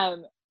Beyond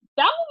Time.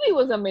 That movie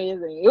was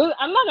amazing. It was.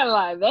 I'm not gonna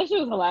lie, that shit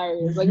was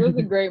hilarious. Like, it was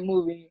a great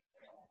movie,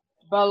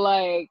 but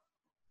like,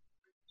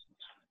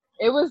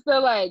 it was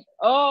still like,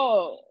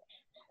 oh,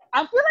 I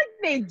feel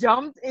like they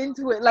jumped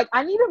into it. Like,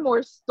 I needed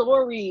more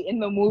story in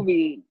the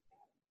movie.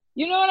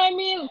 You know what I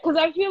mean? Because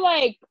I feel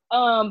like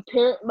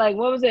like,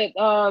 what was it?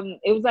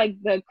 It was like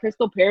the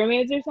Crystal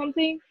Pyramids or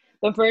something.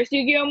 The first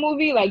Yu-Gi-Oh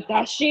movie, like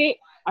that shit.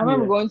 I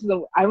remember going to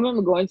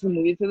the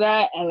movie for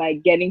that and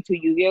like getting 2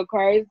 Yu-Gi-Oh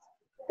cards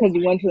because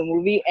we went to the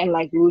movie and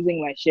like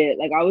losing my shit.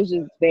 Like, I was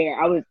just there.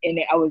 I was in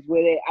it. I was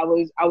with it. I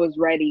was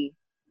ready.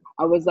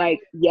 I was like,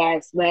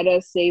 yes, let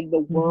us save the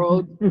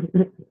world.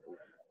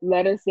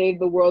 Let us save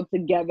the world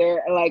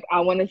together. Like, I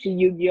want to see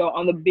Yu-Gi-Oh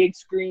on the big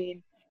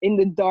screen in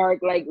the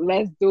dark. Like,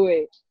 let's do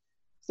it.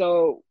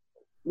 So,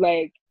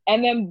 like,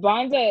 and then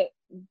Bonds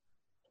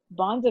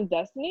of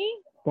Destiny?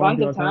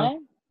 Bonds of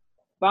Time?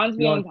 Bonds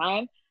Beyond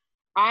Time.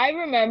 I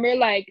remember,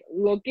 like,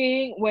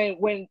 looking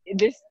when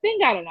this thing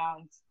got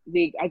announced.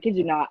 I kid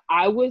you not.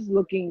 I was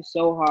looking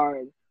so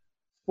hard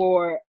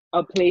for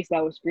a place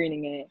that was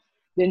screening it.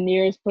 The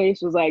nearest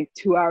place was, like,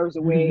 2 hours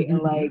away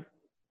and, like,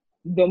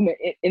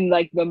 in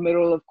like the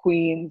middle of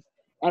Queens.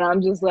 And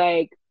I'm just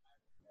like,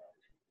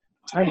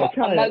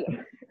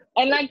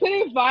 and I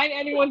couldn't find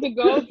anyone to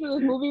go to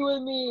this movie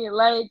with me.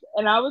 Like,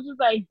 and I was just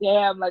like,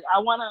 damn, like, I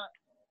wanna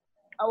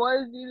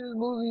see this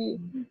movie.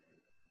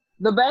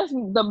 The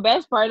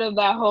best part of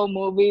that whole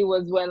movie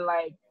was when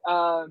like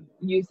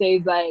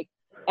Yusei's like,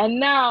 and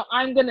now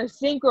I'm gonna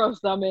synchro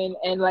summon,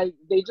 and like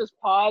they just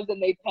pause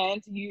and they pan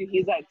to you.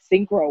 He's like,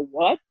 synchro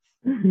what?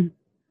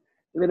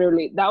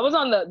 Literally, that was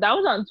on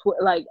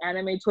like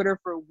anime Twitter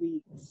for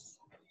weeks.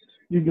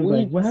 You go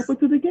like, what happened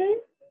to the game?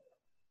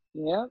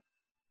 Yeah.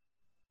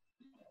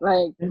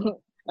 Like,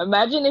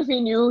 imagine if he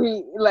knew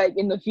he, like,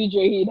 in the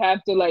future he'd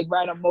have to, like,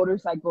 ride a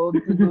motorcycle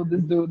to do this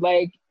dude.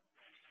 Like,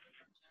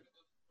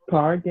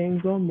 car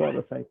games on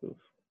motorcycles.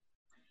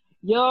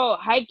 Yo,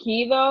 high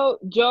key though,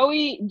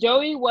 Joey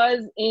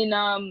was in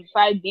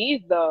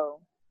 5Ds though.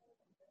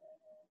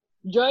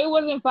 Joey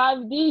was in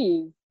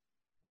 5Ds.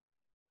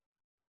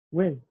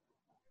 When?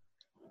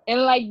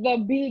 In like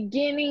the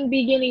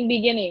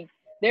beginning.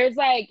 There's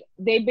like,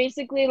 they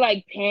basically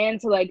like pan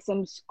to like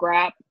some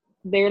scrap.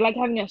 They're like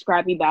having a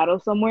scrappy battle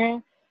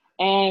somewhere,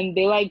 and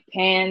they like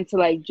pan to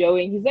like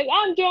Joey, and he's like,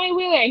 I'm Joey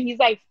Wheeler, and he's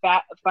like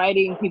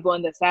fighting people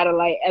in the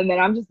satellite, and then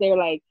I'm just there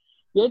like,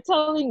 you're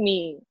telling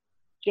me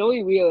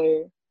Joey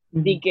Wheeler,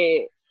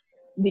 the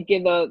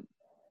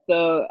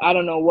I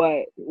don't know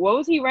what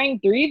was he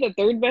ranked 3, the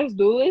third best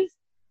duelist?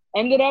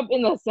 ended up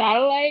in the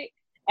satellite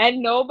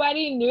and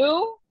nobody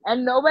knew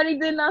and nobody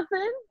did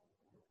nothing.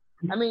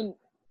 I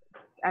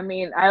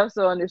mean, I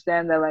also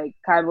understand that like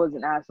Kaiba's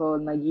an asshole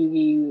and like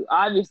Yugi,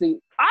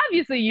 obviously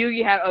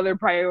Yugi had other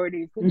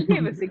priorities because he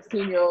gave a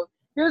 16-year-old.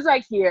 He was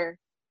like, here,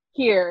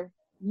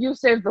 you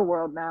save the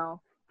world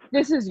now.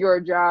 This is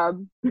your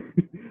job.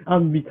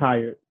 I'm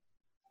retired.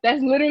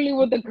 That's literally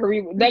what the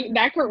Karibo.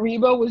 That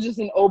Karibo was just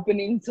an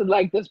opening to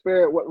like the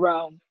spirit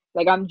realm.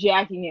 Like I'm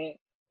jacking it.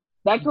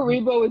 That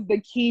Karibo is the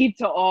key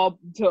to all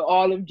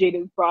of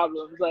Jada's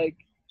problems. Like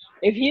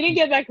if he didn't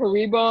get that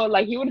Karibo,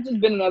 like he would have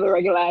just been another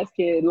regular ass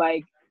kid.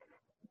 Like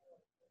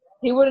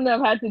he wouldn't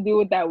have had to deal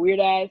with that weird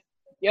ass.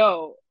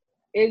 Yo,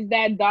 is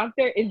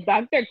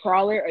Dr.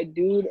 Crawler a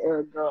dude or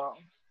a girl?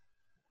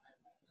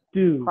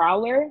 Dude.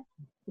 Crawler?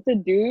 It's a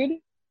dude?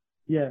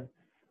 Yeah.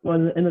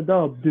 Well, in the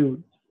dub,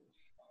 dude.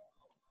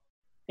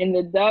 In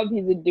the dub,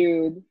 he's a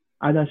dude.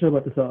 I'm not sure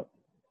about the sub.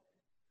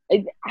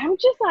 I'm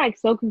just like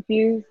so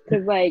confused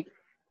because like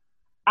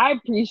I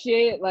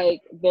appreciate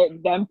like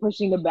them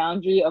pushing the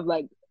boundary of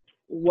like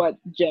what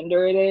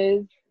gender it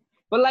is,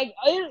 but like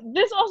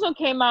this also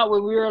came out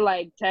when we were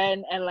like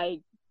 10 and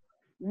like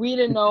we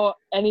didn't know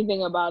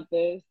anything about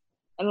this,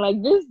 and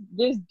like this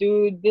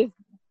dude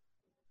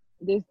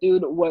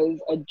was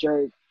a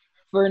jerk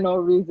for no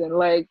reason.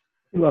 Like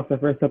he lost the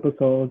first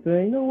episode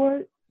saying, you know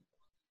what?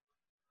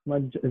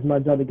 It's my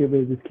job to get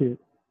rid of this kid.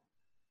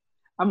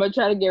 I'm gonna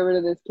try to get rid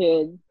of this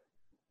kid.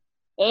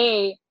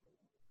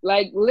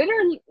 Like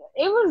literally,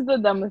 it was the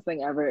dumbest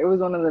thing ever. It was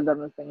one of the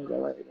dumbest things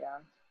ever. Yeah.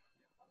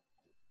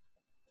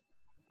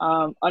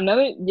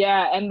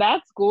 And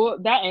that school,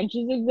 that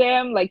entrance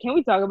exam, like, can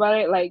we talk about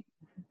it? Like,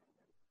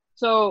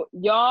 so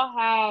y'all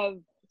have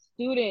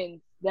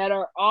students that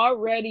are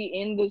already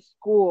in the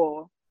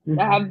school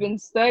that have been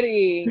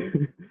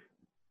studying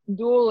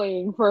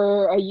dueling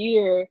for a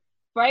year,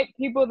 fight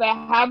people that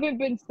haven't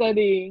been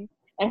studying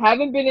and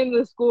haven't been in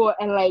the school,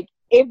 and like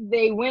if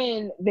they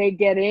win, they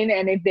get in,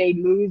 and if they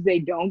lose, they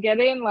don't get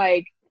in.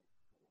 Like,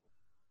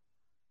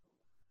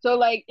 so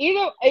like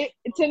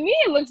to me,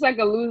 it looks like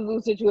a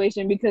lose-lose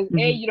situation because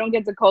A, you don't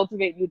get to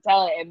cultivate new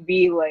talent, and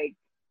B, like,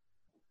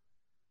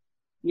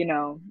 you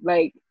know,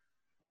 like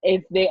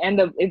if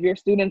your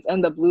students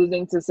end up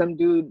losing to some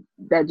dude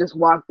that just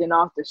walked in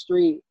off the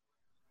street,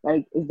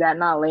 like, is that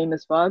not lame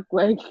as fuck?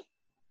 Like,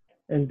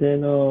 and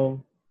then the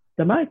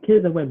amount of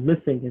kids that went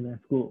missing in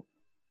that school.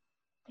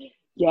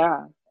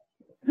 Yeah.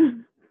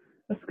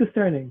 That's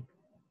concerning.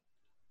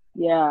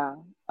 Yeah.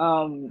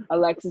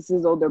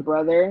 Alexis's older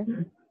brother,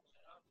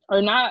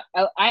 or not?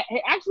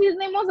 Actually, his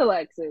name was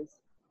Alexis.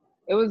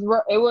 It was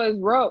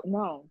Rose.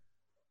 No,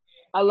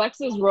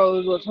 Alexis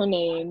Rose was her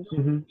name,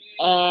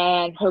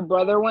 and her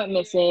brother went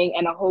missing,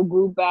 and a whole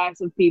group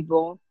of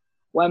people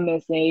went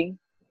missing,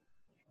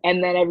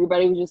 and then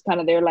everybody was just kind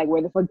of there, like,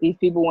 where the fuck these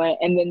people went,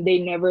 and then they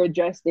never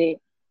addressed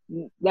it.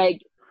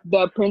 Like,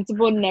 the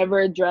principal never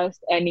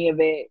addressed any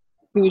of it.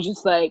 He was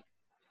just like,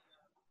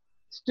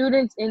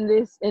 students in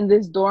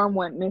this dorm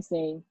went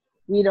missing.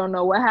 We don't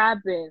know what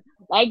happened.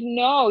 Like,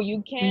 no,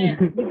 you can't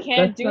do that.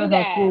 That's not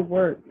how school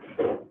works.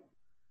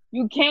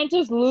 You can't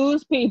just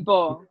lose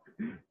people.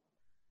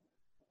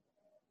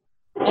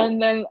 And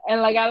like,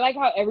 I like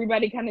how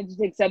everybody kind of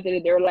just accepted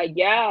it. They were like,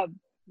 yeah,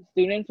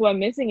 students went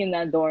missing in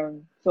that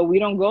dorm, so we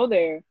don't go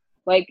there.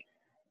 Like,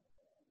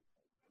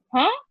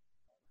 huh?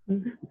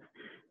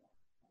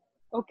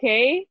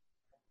 Okay.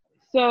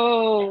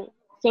 So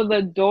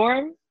the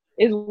dorm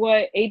is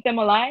what ate them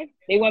alive?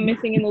 They went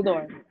missing in the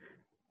dorm.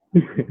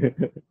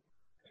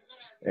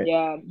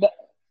 Yeah.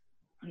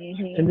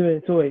 And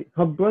then, so wait,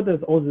 her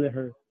brother's older than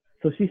her.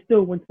 So she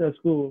still went to that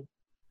school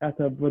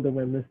after her brother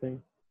went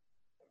missing.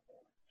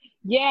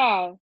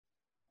 Yeah.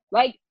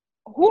 Like,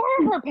 who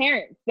are her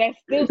parents that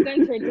still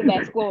sent her to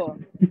that school?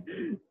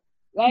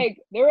 Like,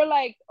 they were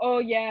like, oh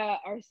yeah,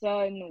 our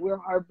son, we're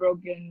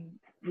heartbroken,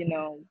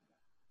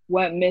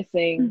 went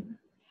missing.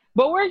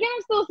 But we're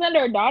gonna still send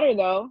our daughter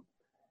though.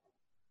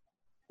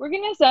 We're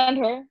gonna send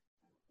her.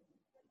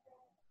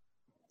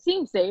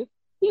 Seems safe.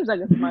 Seems like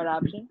a smart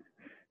option.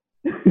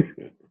 Have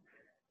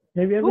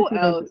you ever Who seen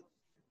else?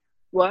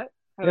 What?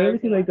 Have you ever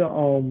seen like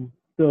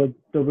the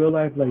real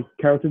life like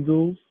character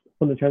duels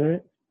from the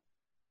tournament?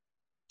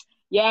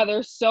 Yeah,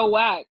 they're so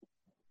whack.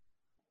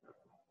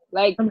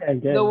 Like,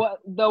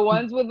 the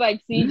ones with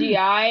like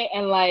CGI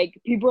and like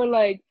people are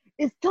like,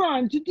 it's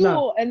time to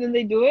duel, and then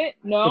they do it.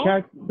 No,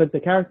 but the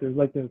characters,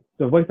 like the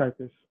voice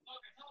actors.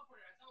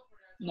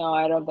 No,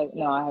 I don't think.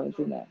 No, I haven't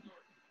seen that.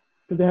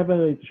 Because they have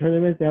like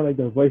tournaments, they have like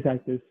the voice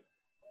actors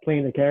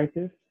playing the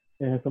characters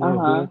and have someone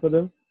doing for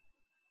them.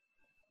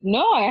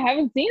 No, I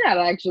haven't seen that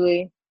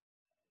actually.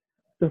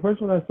 The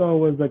first one I saw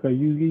was like a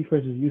Yugi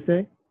versus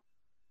Yusei.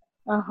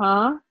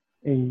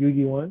 And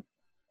Yugi won.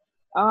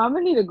 Oh, I'm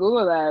gonna need to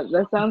Google that.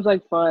 That sounds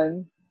like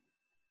fun.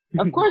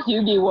 Of course,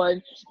 Yugi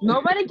won.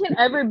 Nobody can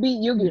ever beat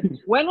Yugi.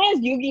 When has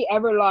Yugi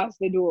ever lost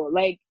a duel?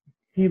 Like,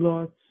 he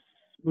lost.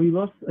 Well, he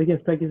lost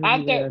against Pegasus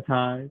last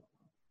time.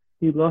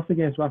 He lost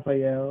against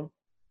Raphael.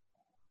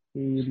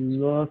 He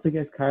lost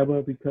against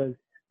Kaiba because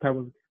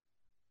Kaiba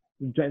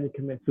He threatened to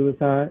commit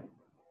suicide.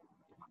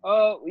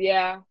 Oh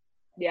yeah.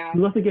 He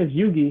lost against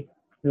Yugi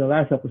in the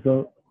last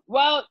episode.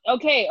 Well,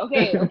 okay.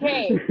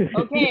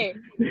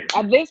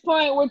 At this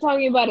point, we're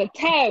talking about a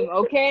Tem,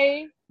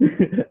 okay?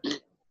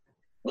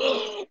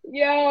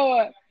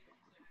 Yo,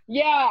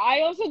 yeah. I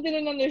also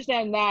didn't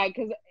understand that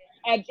because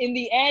in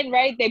the end,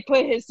 right? They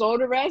put his soul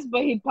to rest,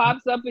 but he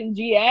pops up in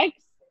GX.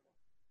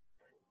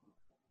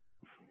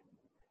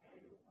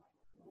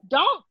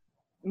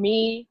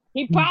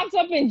 He pops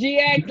up in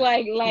GX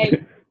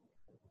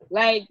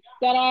like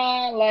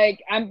ta-da,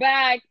 like I'm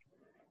back.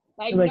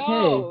 Like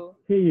no,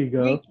 hey, here you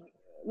go.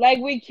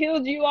 We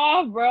killed you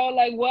off, bro.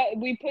 Like what?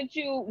 We put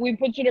you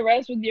to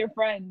rest with your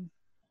friends.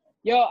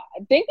 Yo,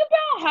 think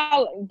about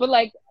how, but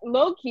like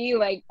low key,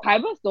 like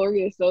Kaiba's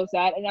story is so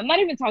sad, and I'm not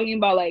even talking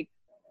about like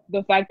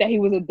the fact that he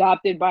was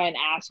adopted by an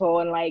asshole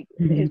and like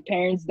his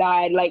parents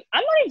died. Like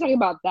I'm not even talking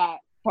about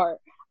that part.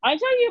 I'm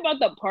talking about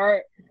the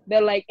part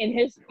that like in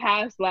his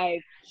past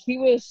life, he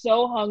was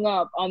so hung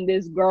up on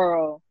this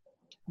girl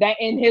that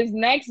in his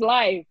next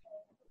life,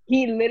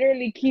 he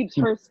literally keeps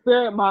her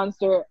spirit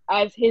monster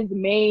as his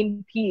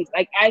main piece,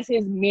 like as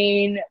his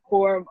main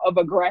form of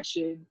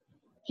aggression.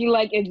 He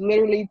like is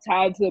literally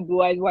tied to the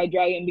Blue Eyes White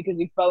Dragon because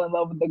he fell in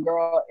love with the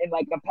girl in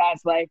like a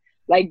past life.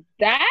 Like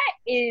that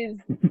is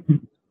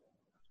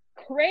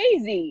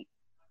crazy.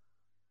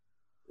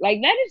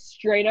 Like that is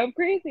straight up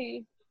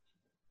crazy.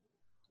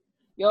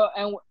 Yo,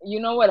 and you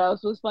know what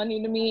else was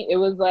funny to me? It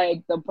was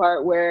like the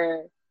part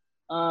where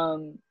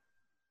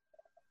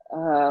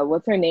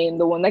what's her name?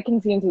 The one that can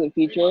see into the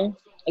future?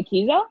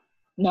 Akiza?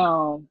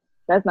 No,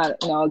 that's not.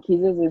 No,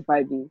 Akiza's is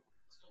 5D.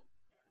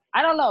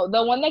 I don't know.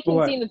 The one that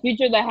can see in the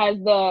future that has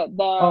the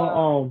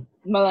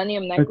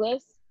Millennium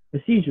Necklace.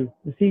 It's Siju.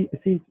 Let me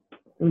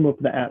look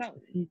for the app.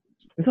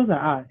 It's also an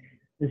eye.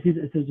 It's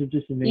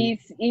just a name.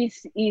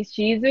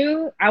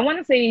 Ishizu? I want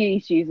to say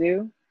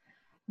Ishizu.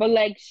 But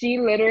like she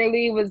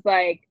literally was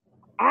like,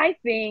 I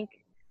think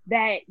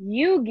that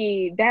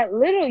Yugi, that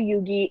little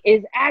Yugi,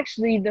 is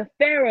actually the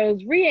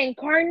Pharaoh's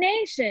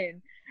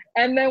reincarnation.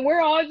 And then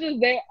we're all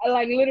just there,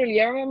 like literally,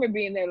 I remember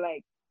being there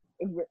like,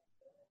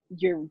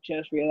 you're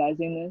just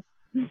realizing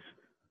this?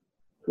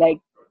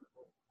 Like,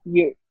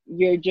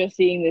 you're just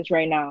seeing this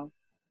right now.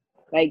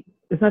 Like,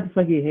 it's not the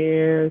funky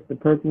hair, the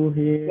purple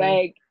hair.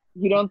 Like,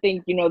 you don't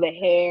think, the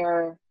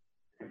hair,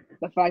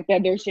 the fact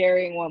that they're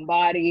sharing one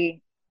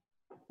body,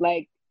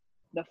 like,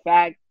 the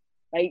fact,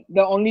 like,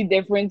 the only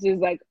difference is,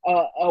 like,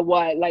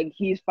 what? Like,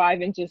 he's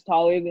 5 inches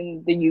taller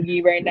than the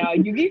Yugi right now.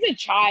 Yugi's a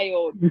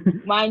child,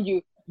 mind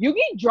you.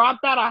 Yugi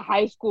dropped out of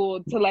high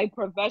school to, like,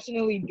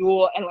 professionally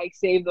duel and, like,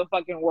 save the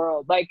fucking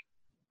world. Like,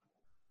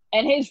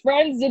 and his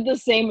friends did the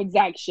same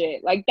exact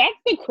shit. Like, that's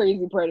the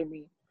crazy part of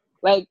me.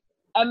 Like,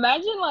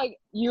 imagine, like,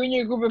 you and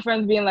your group of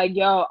friends being like,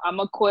 yo, I'm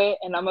gonna quit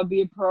and I'm gonna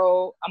be a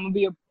pro,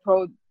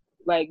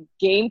 like,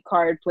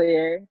 card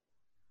game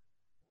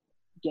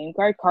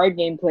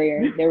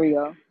player. There we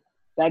go.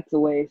 That's the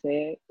way to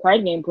say it.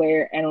 Card game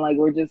player, and like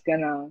we're just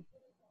gonna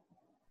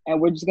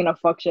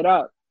fuck shit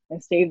up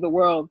and save the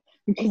world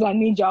because I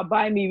need y'all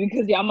by me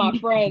because y'all my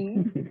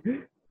friends.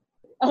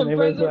 I'm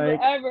friends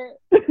forever.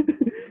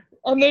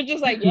 And they're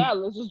just like, yeah,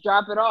 let's just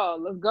drop it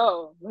all. Let's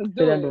go. Let's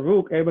do it.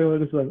 Baruch,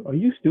 everybody was like, are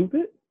you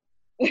stupid?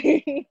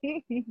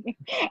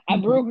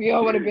 At Baruch, we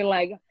all would have been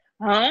like,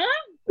 huh?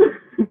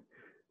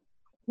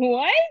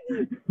 What?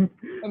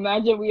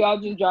 Imagine we all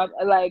just dropped,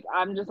 like,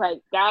 I'm just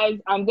like,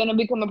 guys, I'm gonna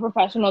become a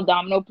professional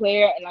domino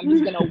player and I'm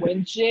just gonna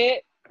win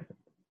shit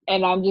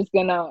and I'm just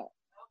gonna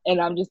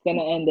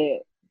end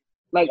it.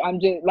 Like, I'm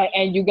just like,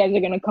 and you guys are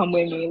gonna come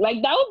with me.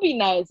 Like, that would be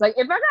nice. Like,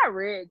 if I got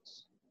rich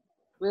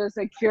with a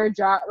secure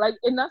job, like,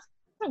 and that's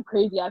some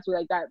crazy ass way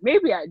like that,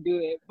 maybe I'd do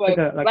it. But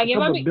like a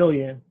couple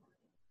billion.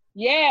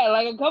 Yeah,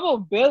 like a couple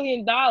 $1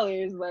 billion.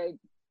 Like,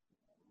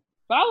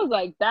 if I was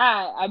like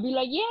that, I'd be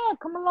like, yeah,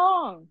 come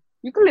along.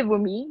 You can live with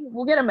me.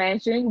 We'll get a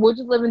mansion. We'll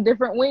just live in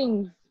different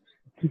wings.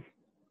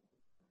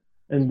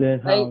 And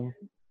then how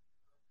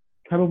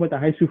Kevin went to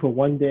high school for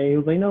one day. He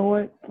was like, you know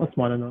what? I'm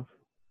smart enough.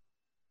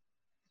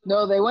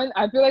 No,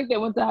 I feel like they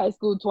went to high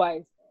school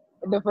twice.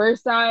 The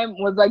first time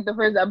was like the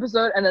first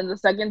episode, and then the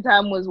second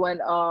time was when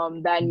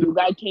that new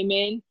guy came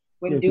in.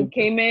 When Duke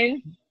came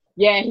in.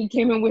 Yeah, he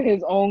came in with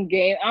his own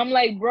game. I'm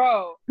like,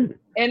 bro,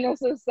 in a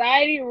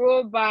society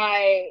ruled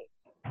by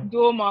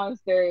dual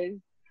monsters,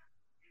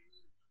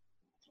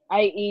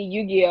 i.e.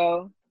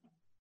 Yu-Gi-Oh!,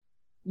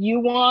 you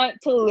want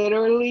to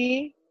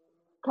literally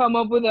come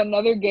up with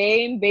another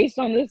game based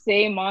on the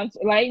same monster?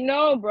 Like,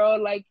 no, bro.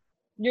 Like,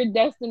 you're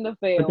destined to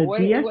fail. But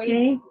the DS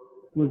game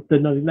was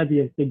not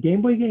DS. The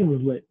Game Boy game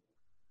was lit.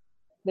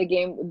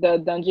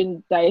 The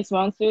Dungeon Dice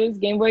Monsters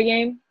Game Boy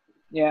game?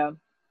 Yeah,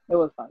 it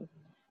was fun.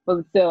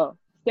 But still,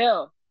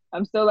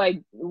 I'm still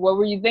like, what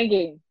were you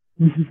thinking?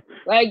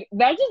 Like,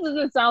 that just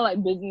doesn't sound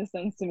like business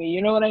sense to me.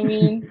 You know what I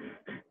mean?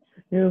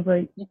 It was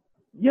like,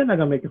 you're not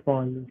gonna make it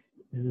far in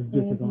this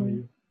business on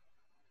you.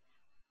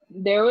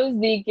 There was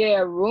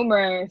a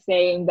rumor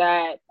saying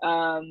that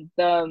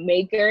the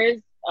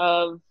makers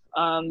of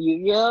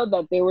Yu-Gi-Oh!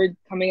 That they were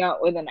coming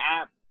out with an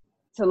app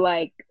to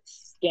like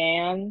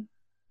scan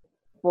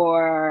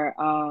for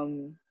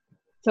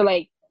to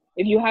like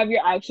if you have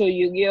your actual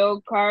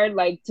Yu-Gi-Oh card,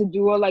 like to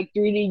do a like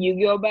 3D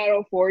Yu-Gi-Oh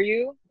battle for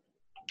you.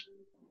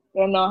 I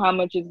don't know how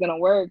much it's gonna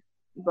work,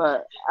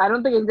 but I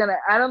don't think it's gonna.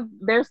 I don't.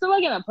 They're still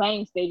like in the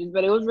planning stages,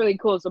 but it was really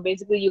cool. So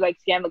basically, you like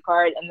scan the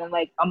card, and then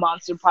like a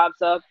monster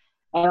pops up,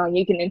 and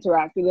you can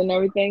interact with it and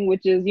everything,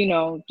 which is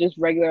just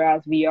regular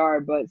ass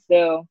VR, but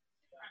still,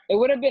 it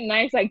would have been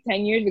nice like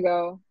 10 years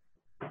ago.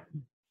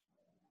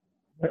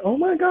 Like, oh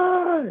my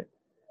god,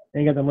 I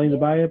ain't got the money to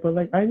buy it, but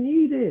like I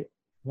need it.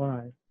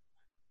 Why?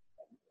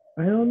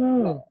 I don't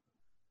know.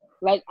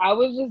 Like I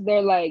was just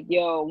there, like,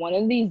 yo, one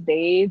of these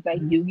days, like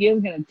Yu-Gi-Oh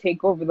is gonna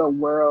take over the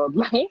world.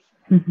 Like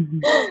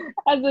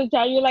as a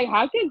child, you're like,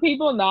 how can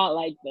people not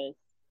like this?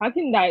 How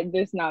can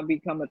this not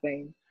become a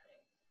thing?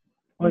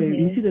 Oh,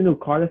 you see the new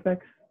card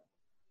effects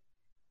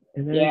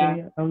and everything?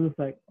 Yeah. I'm just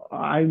like,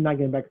 I'm not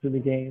getting back to the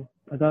game.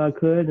 I thought I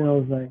could, and I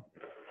was like,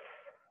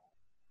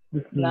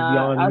 this is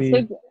beyond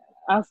me.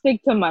 I'll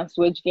stick to my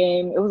Switch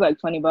game. It was like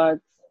 $20,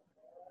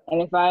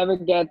 and if I ever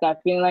get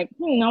that feeling like,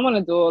 I want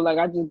to do it, like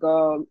I just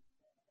go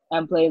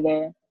and play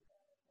there.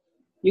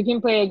 You can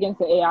play against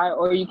the AI,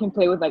 or you can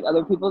play with like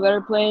other people that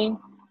are playing.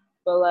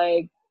 But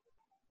like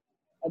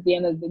at the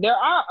end of the day, there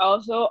are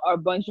also a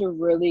bunch of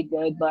really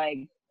good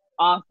like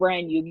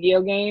off-brand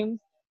Yu-Gi-Oh games.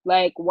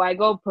 Like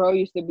Wigo Pro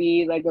used to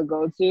be like a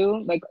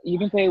go-to. Like you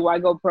can play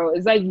Wigo Pro.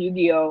 It's like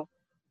Yu-Gi-Oh,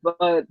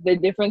 but the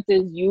difference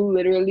is you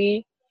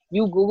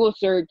Google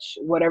search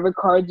whatever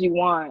cards you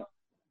want,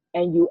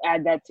 and you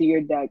add that to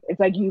your deck. It's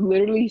like you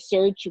literally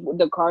search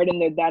the card in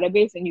their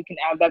database, and you can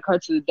add that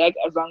card to the deck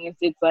as long as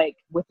it's like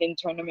within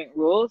tournament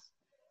rules.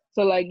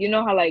 So like you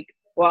know how like,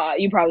 well,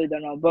 you probably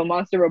don't know, but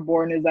Monster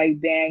Reborn is like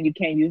banned. You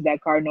can't use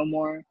that card no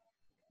more.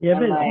 Yeah,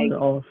 but like,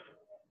 off.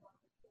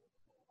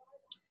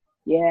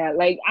 Yeah,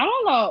 like I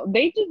don't know.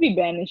 They just be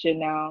banning shit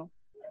now.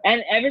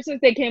 And ever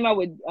since they came out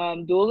with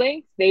Duel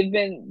Links, they've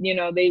been,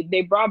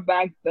 they brought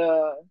back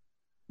the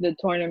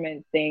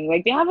tournament thing.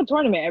 Like they have a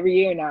tournament every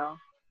year now.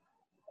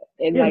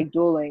 In like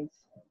Duel Links.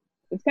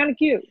 It's kind of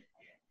cute.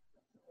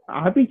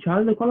 I'd be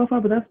trying to qualify,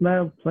 but that's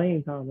mad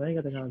playing time. I ain't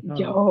got the kind of time.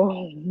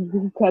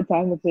 Yo, got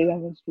time to play that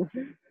much.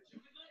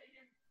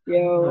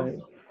 Yo, like,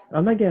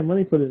 I'm not getting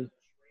money for this.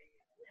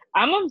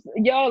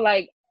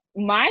 Like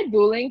my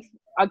Duel Links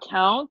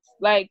accounts,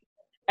 like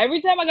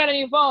every time I got a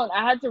new phone,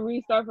 I had to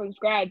restart from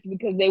scratch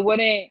because they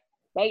wouldn't,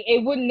 like,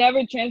 it would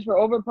never transfer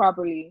over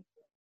properly.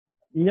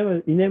 You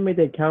never made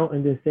the account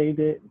and then saved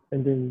it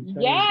and then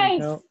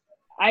yes,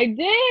 I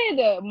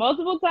did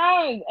multiple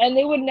times, and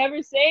they would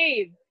never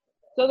save.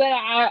 So then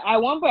I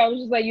one point I was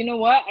just like, you know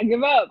what? I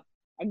give up.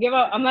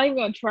 I'm not even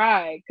gonna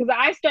try because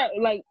I start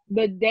like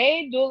the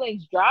day Duel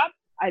Links dropped,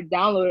 I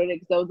downloaded it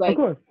because I was like, of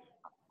course.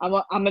 I'm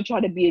gonna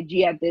try to be a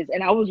G at this,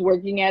 and I was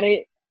working at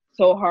it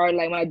so hard.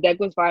 Like my deck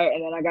was fire,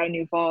 and then I got a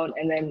new phone,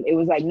 and then it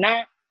was like,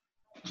 nah.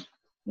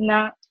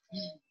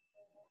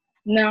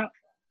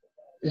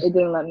 It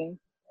didn't let me.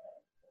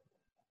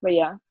 But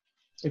yeah.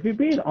 If you're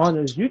being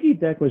honest, Yugi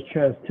deck was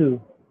trash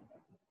too.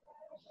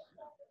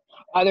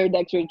 Other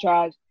decks are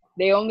trash.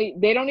 They don't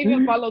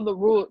even follow the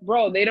rules,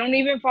 bro. They don't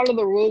even follow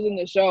the rules in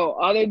the show.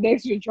 Other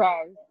decks are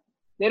trash.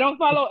 They don't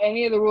follow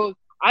any of the rules.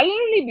 I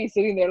literally be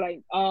sitting there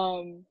like,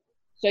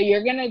 so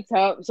you're gonna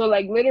tell, so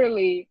like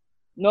literally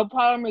no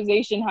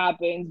polymerization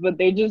happens, but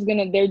they're just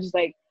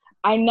like,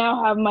 I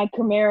now have my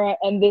Chimera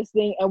and this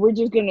thing, and we're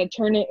just gonna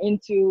turn it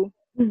into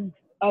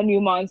a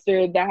new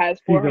monster that has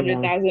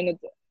 400,000,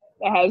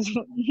 that has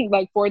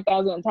like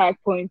 4,000 attack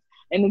points,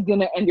 and it's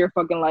gonna end your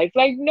fucking life.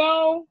 Like,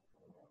 no.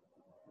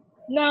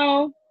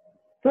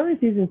 Starting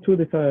season 2,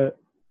 they started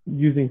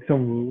using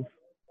some rules.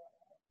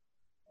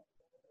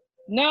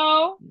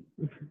 No.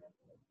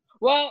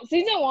 Well,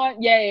 season 1,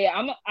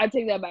 I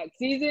take that back.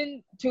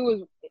 Season 2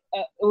 was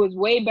it was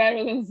way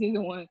better than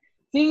season 1.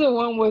 Season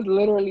 1 was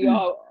literally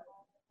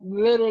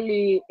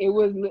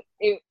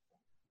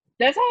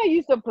that's how I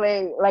used to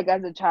play like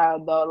as a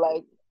child though.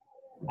 Like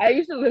I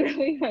used to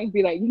literally like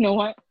be like, you know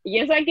what?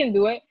 Yes, I can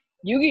do it.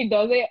 Yugi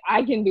does it.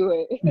 I can do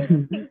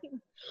it.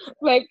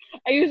 Like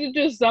I used to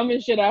just summon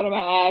shit out of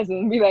my ass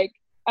and be like,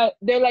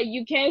 they're like,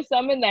 you can't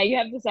summon that. You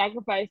have to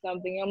sacrifice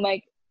something. I'm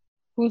like,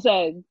 who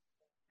said?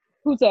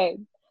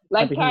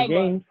 Like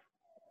Kaiba,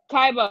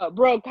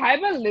 bro.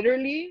 Kaiba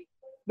literally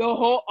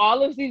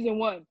all of season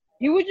 1,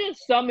 he would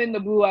just summon the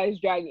Blue Eyes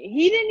Dragon.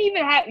 He didn't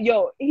even have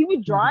he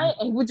would draw it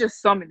and he would just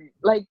summon it.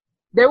 Like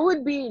there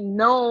would be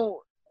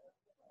no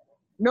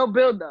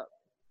build up.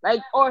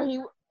 Like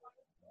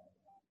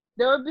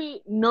there would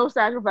be no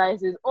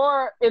sacrifices.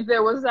 Or if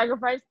there was a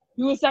sacrifice,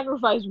 you would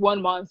sacrifice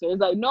one monster.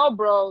 It's like, no,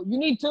 bro, you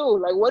need 2.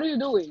 Like, what are you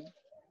doing?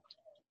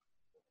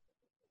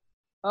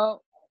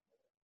 Oh,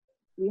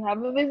 we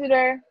have a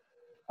visitor.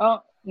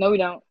 Oh, no, we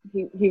don't.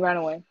 He ran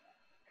away.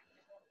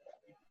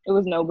 It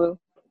was Nobu.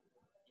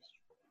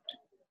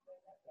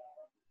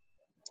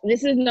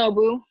 This is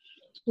Nobu.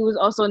 He was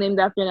also named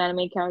after an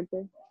anime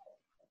character.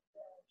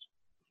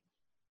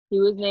 He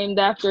was named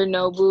after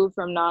Nobu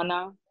from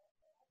Nana.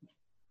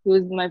 He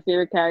was my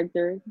favorite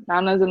character.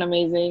 Nana's an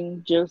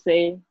amazing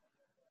josei.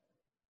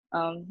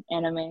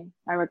 anime.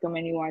 I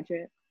recommend you watch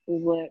it.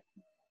 It's lit.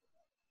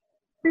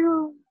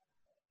 Yeah.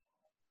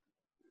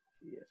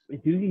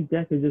 Yugi's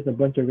deck is just a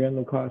bunch of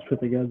random cards put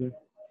together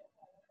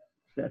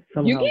that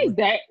somehow Yugi's work.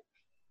 deck.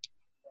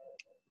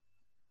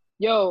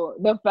 Yo,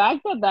 the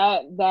fact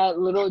that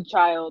little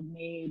child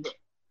made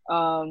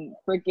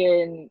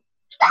freaking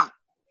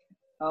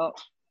oh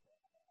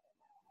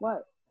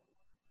what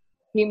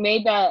he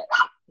made that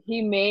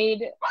he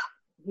made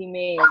he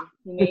made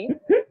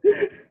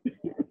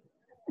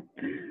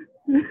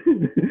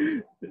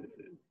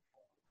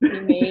he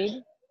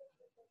made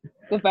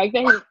the fact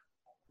that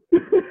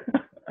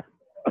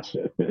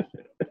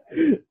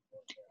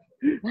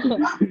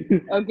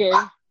okay,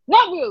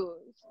 Nabu,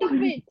 stop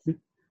it.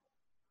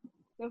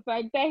 The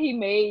fact that he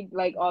made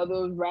like all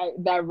those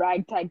that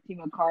ragtag team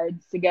of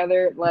cards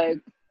together, like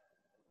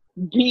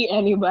beat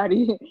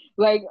anybody.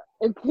 Like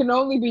it can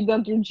only be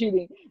done through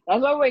cheating.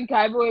 That's why when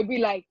Kaiba would be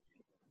like,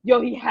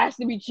 "Yo, he has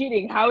to be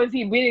cheating. How is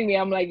he beating me?"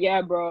 I'm like,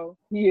 "Yeah, bro,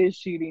 he is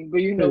cheating.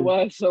 But you know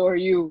what? So are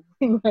you."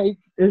 Like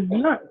it's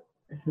not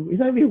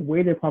even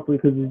weighted properly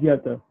because you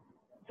have to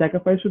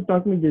sacrifice for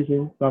Dark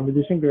Magician, Dark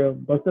Magician Girl,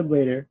 Buster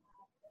Blader,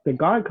 the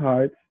God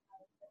cards.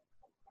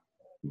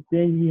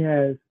 Then he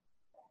has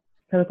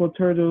Tentacle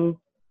Turtle.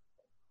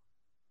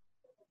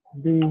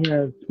 Then he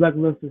has Black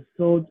Luster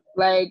Soldier.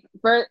 like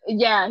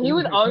he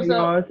would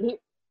also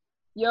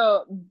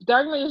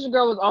Dark Magician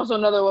Girl was also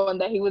another one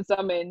that he would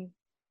summon.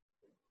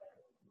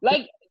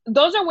 Like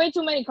those are way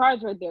too many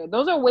cards right there.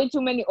 Those are way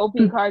too many OP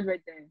cards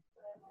right there.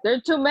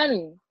 There's too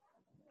many.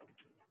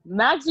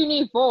 Max, you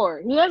need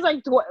 4. He has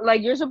like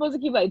you're supposed to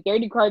keep like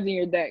 30 cards in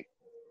your deck.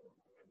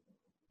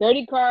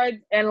 30 cards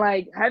and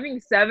like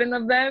having 7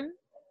 of them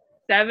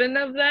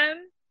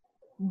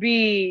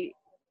be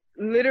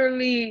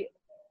literally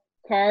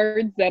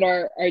cards that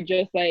are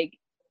just like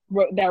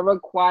that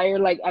require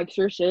like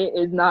extra shit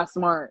is not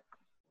smart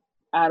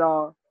at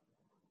all.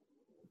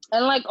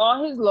 And like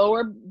all his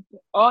lower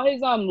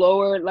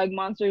like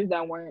monsters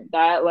that weren't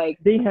that like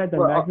they had the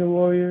Magna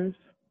Warriors.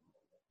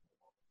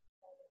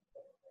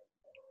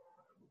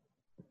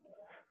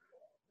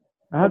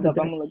 I have the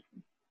deck.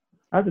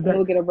 I have the deck.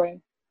 Look at it,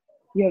 Brian.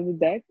 You have the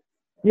deck?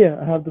 Yeah,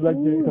 I have the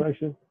Legendary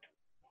Collection.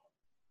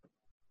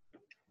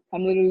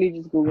 I'm literally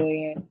just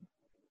Googling it.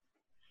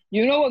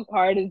 You know what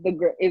card is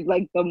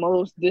like the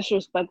most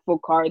disrespectful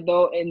card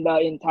though in the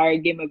entire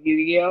game of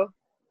Yu-Gi-Oh?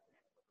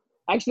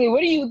 Actually,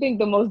 what do you think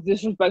the most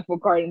disrespectful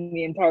card in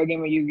the entire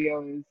game of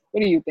Yu-Gi-Oh is?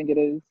 What do you think it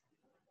is?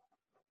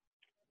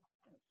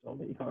 So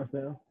many cards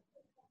now.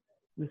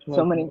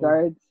 So many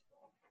cards.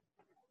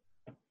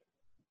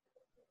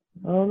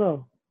 I don't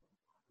know.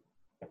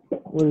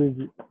 What is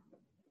it?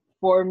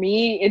 For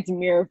me, it's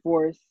Mirror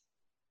Force.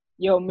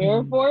 Yo,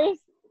 Mirror Force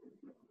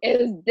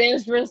is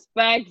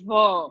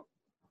disrespectful.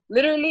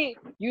 Literally,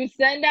 you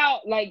send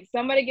out, like,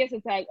 somebody gets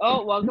attacked.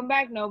 Oh, welcome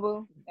back,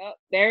 Nobu. Oh,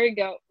 there you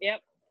go.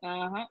 Yep.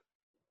 Uh-huh.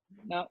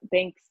 No,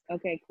 thanks.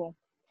 Okay, cool.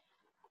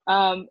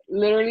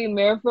 Literally,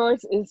 Mirror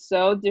Force is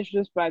so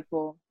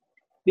disrespectful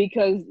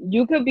because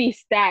you could be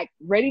stacked,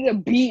 ready to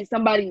beat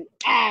somebody's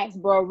ass,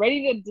 bro,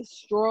 ready to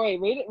destroy,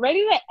 ready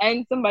to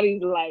end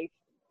somebody's life,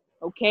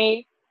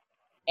 okay?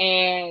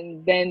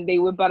 And then they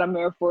whip out a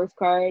Mirror Force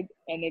card,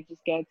 and it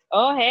just gets,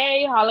 oh,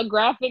 hey,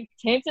 holographic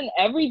tints and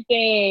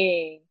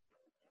everything.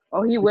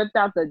 Oh, he whipped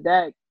out the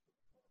deck.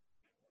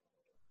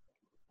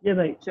 Yeah,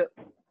 like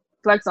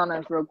flex on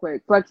us real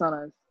quick. Flex on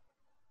us.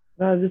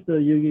 Nah, just a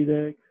Yugi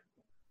deck.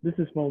 This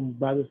is from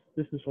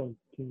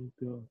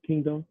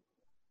Kingdom.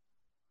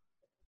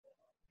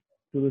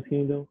 Duelist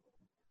Kingdom.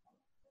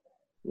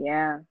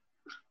 Yeah.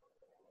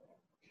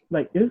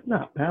 Like it's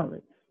not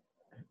balanced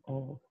at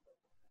all.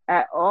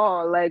 At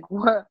all. Like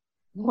what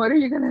are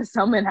you gonna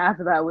summon half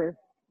of that with?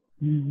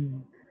 Mm-hmm.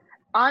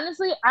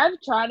 Honestly, I've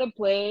tried to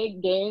play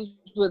games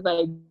with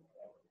like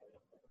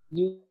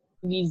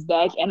Yugi's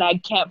deck, and I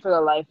can't for the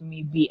life of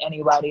me beat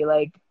anybody.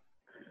 Like,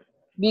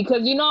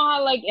 because you know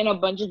how like in a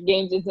bunch of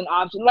games it's an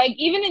option. Like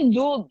even in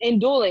Duel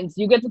Links,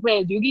 you get to play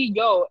as Yugi.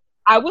 Yo,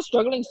 I was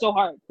struggling so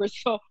hard for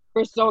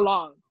so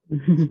long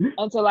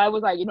until I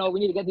was like, you know,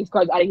 we need to get these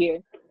cards out of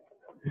here.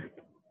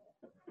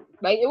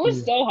 Like it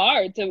was so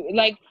hard to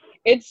like.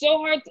 It's so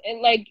hard to,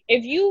 like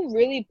if you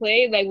really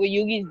play like with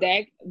Yugi's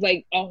deck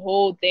like a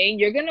whole thing,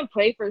 you're gonna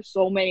play for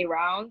so many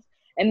rounds,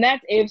 and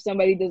that's if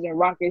somebody doesn't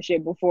rock your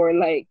shit before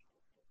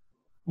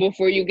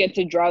you get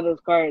to draw those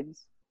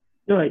cards.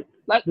 You're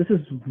like this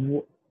is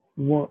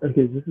one.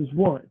 Okay, this is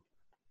 1,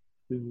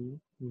 2,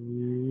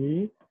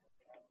 3.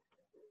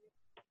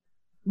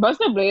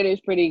 Buster Blader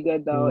is pretty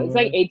good though. 4, it's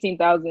like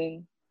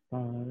 18,000.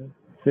 5,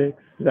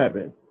 6,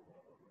 7.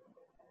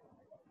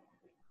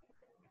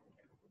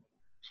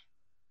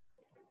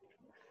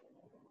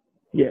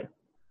 Yeah.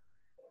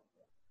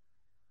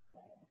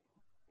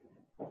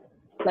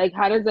 Like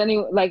how do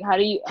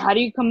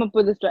you come up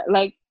with a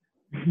like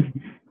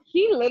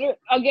he literally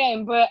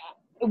again, but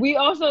we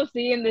also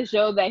see in the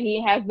show that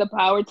he has the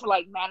power to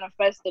like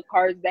manifest the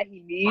cards that he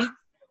needs.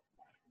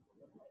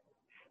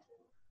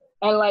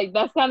 And like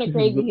that's kind of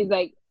crazy.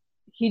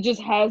 he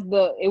just has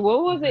what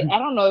was it? I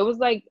don't know. It was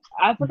like,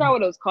 I forgot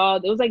what it was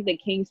called. It was like the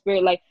king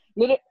spirit. Like,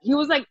 he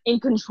was like in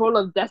control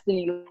of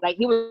destiny. Like,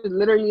 he was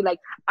literally like,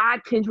 I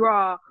can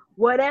draw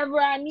whatever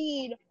I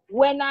need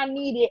when I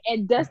need it,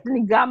 and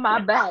destiny got my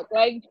back.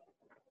 Like,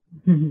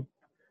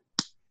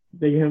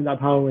 They give him that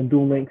power in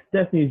Duel Links.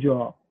 Destiny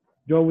draw.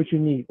 Draw what you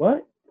need.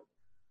 What?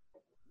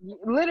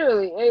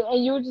 literally,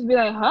 and you would just be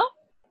like, huh?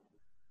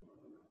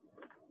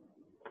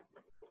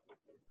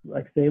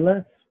 Like, say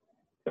less.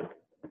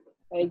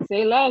 Like,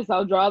 say less.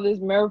 I'll draw this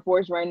mirror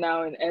force right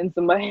now and end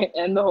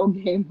the whole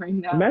game right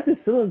The now. Master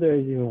Cylinder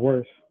is even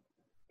worse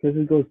because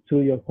it goes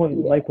to your point,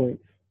 Yeah. life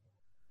points.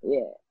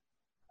 Yeah.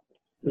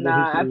 So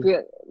Nah, I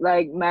feel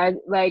like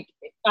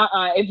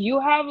if you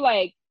have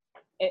like,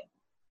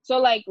 so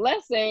like,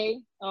 let's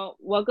say,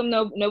 welcome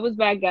Nova's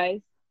back,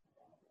 guys.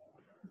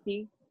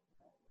 See,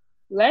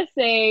 let's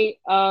say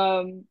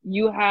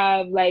you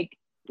have like,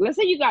 let's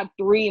say you got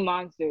 3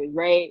 monsters,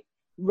 right,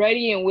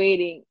 ready and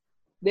waiting,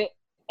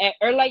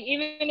 or like,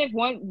 even if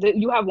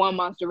you have 1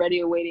 monster ready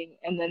and waiting,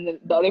 and then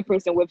the other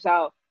person whips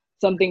out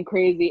something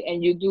crazy,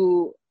 and you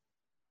do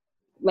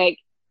like,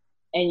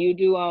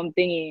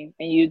 thingy,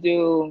 and you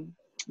do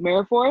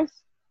Mirror Force,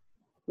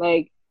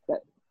 like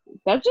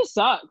that just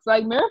sucks.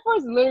 Like, Mirror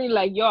Force is literally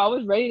like, yo, I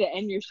was ready to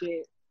end your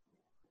shit.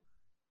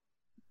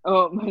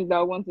 Oh, my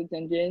dog wants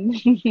attention.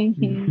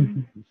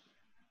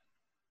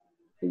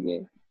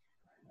 Okay.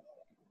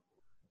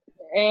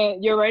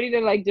 And you're ready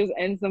to like just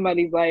end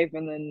somebody's life,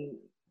 and then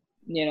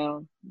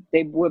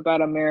they whip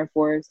out a Mirror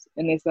Force,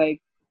 and it's like,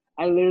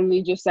 I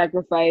literally just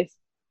sacrificed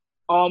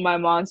all my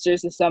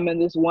monsters to summon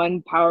this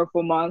one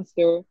powerful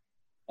monster,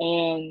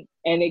 and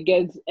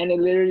it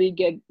literally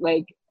gets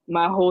like,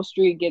 my whole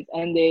streak gets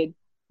ended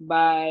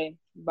by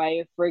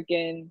a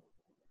freaking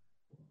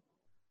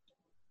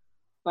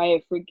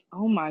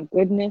oh my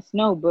goodness,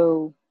 no,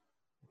 boo.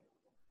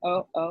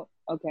 Oh,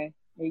 okay.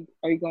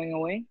 Are you going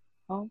away?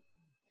 Oh,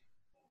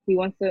 he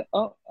wants to.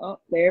 Oh,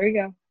 there we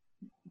go.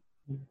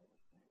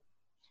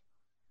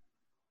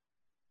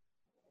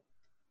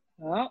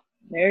 Oh,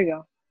 there you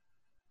go.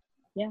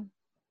 Yeah.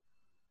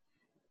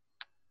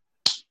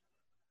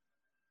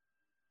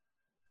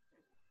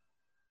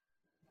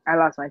 I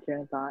lost my train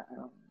of thought.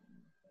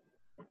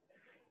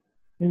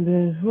 And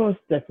then who else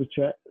deck was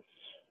trash?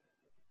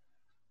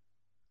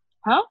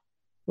 Huh?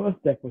 Who else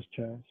deck was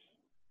trash?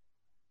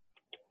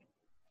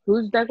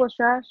 Whose deck was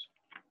trash?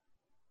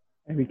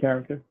 Every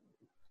character.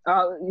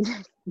 Oh,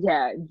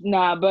 yeah,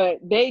 nah, but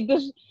they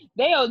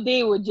OD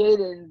with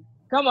Jaden.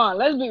 Come on,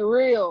 let's be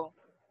real.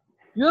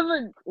 You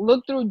ever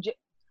look through,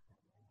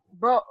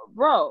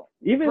 bro?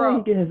 Even when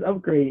he get his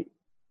upgrade,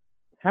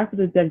 half of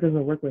the deck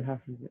doesn't work with half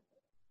of it.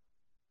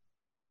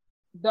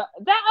 That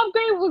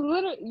upgrade was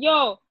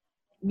literally,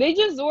 they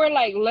just were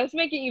like, let's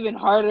make it even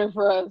harder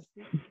for us.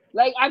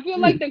 Like, I feel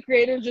like the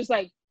creators just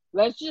like,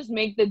 let's just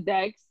make the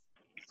decks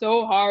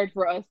so hard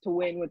for us to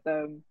win with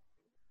them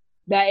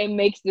that it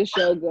makes the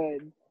show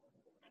good.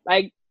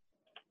 Like,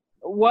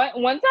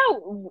 once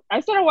I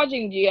started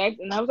watching GX,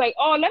 and I was like,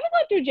 oh, let me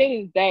go through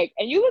Jaden's deck.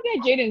 And you look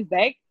at Jaden's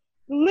deck,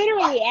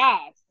 literally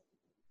ass.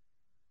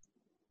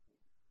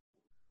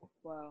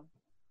 Wow.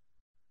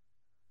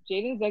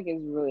 Jaden's deck is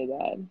really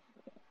bad.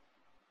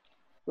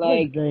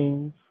 Like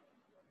Zane's.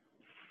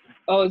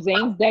 Oh,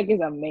 Zane's deck is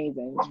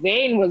amazing.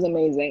 Zane was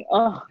amazing.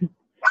 Oh,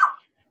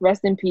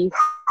 rest in peace.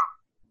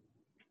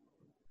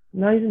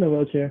 Now he's in a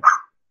wheelchair.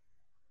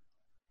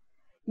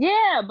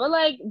 Yeah, but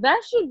like,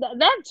 that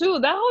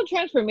whole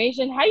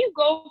transformation, how you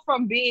go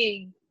from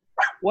being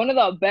one of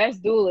the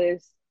best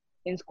duelists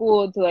in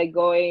school to like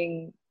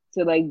going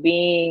to like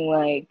being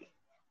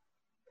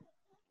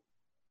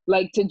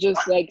like to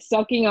just like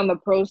sucking on the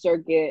pro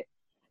circuit,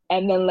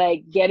 and then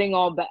like getting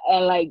all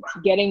and like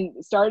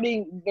start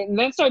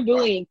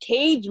dueling in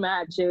cage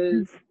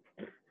matches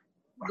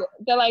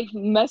that like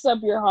mess up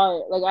your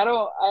heart. Like,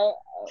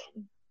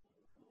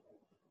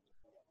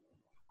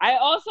 I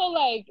also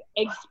like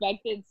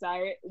expected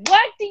Cyrus.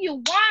 What do you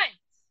want?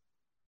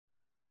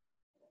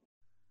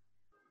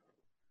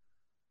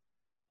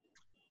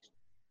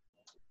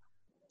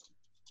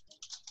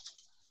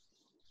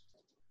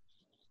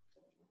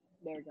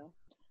 There we go.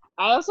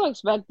 I also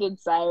expected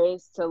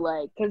Cyrus to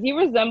like, because he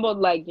resembled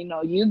like,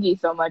 Yugi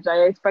so much.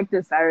 I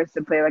expected Cyrus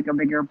to play like a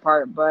bigger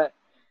part, but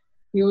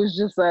he was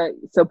just like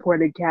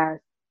supported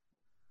cast.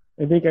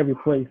 I think I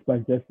replaced by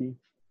Jesse.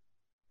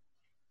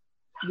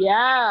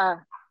 Yeah.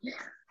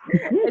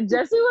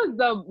 Jesse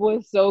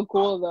was so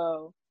cool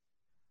though.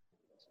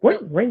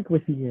 What rank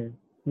was he in?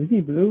 Was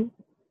he blue?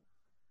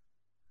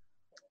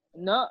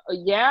 No,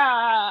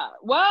 yeah.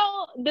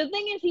 Well, the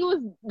thing is,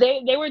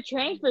 they were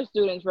transfer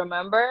students,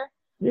 remember?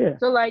 Yeah.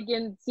 So like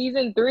in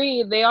season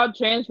 3, they all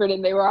transferred,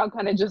 and they were all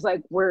kind of just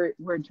like, we're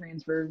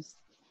transfers,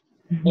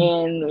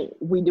 and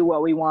we do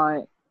what we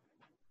want.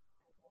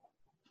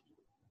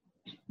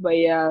 But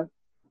yeah.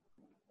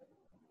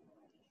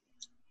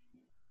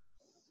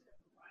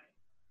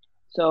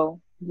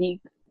 So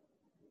Zeke,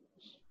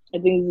 I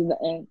think this is the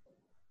end.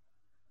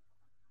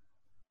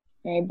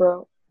 Hey,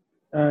 bro.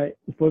 All right.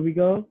 Before we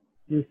go,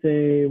 Just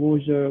say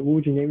what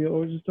would you name your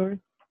origin story?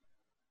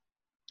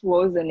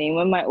 What was the name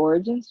of my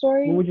origin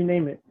story? What would you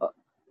name it?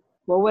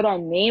 What would I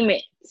name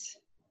it?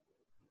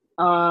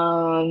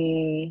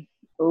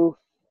 Oof.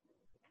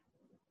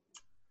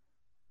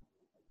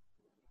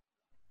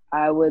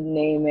 I would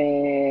name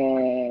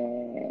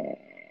it.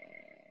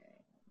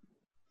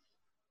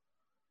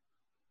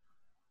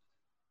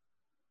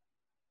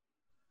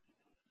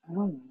 I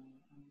don't know.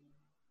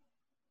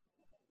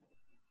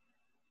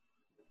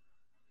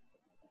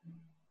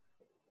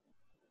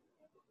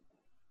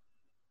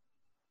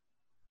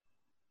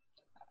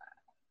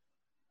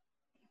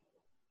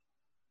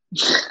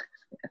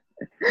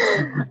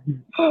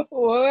 What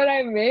would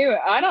I name it?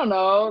 I don't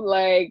know.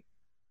 Like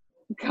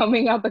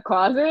coming out the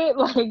closet,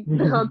 like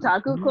the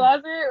otaku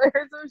closet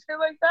or some shit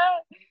like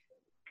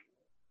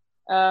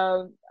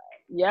that.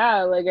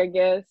 Yeah, like I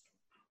guess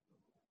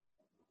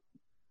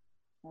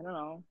I don't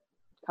know.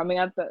 Coming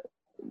out the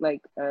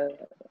like I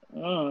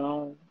don't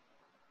know.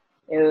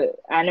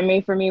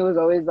 Anime for me was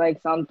always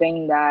like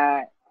something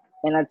that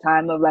in a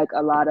time of like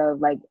a lot of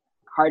like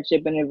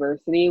hardship and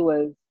adversity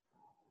was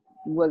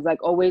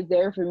like always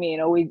there for me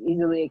and always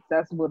easily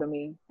accessible to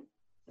me.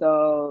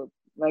 So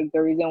like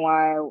the reason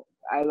why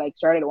I like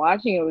started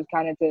watching it was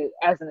kind of to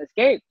as an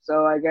escape.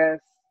 So I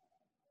guess,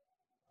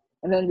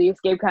 and then the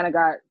escape kind of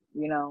got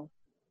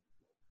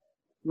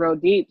real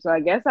deep. So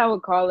I guess I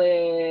would call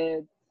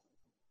it.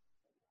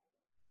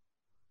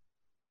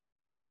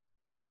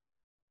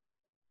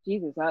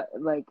 Jesus,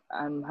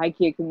 I'm high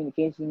key a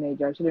communication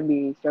major. I shouldn't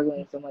be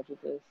struggling so much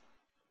with this.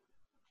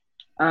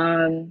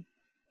 I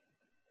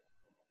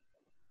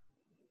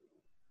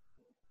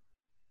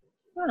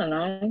don't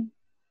know.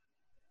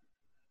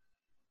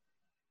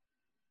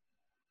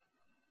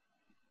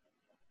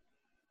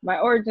 My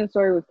origin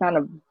story was kind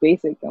of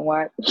basic and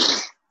what.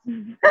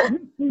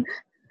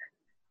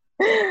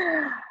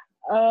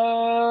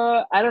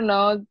 I don't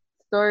know.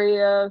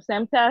 Story of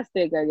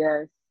Samtastic, I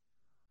guess.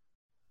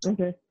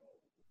 Okay.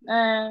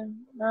 Or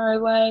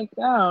like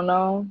I don't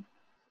know.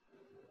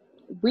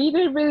 We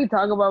didn't really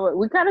talk about it.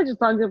 We kind of just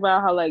talked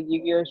about how like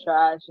Yu-Gi-Oh is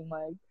trash and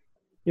like.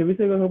 Yeah, we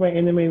said talk about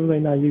anime. We was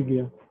like, nah,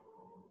 Yu-Gi-Oh.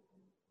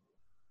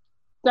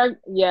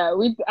 Yeah,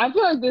 I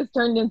feel like this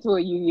turned into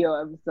a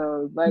Yu-Gi-Oh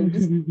episode. Like,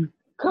 just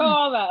cut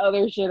all that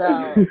other shit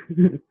out.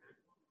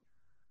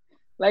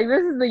 Like,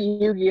 this is the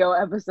Yu-Gi-Oh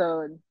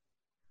episode.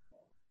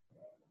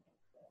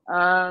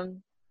 I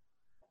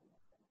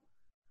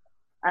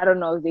don't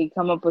know. Zeke,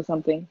 come up with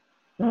something.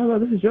 No,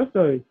 this is your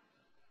story.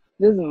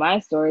 This is my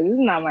story. This is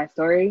not my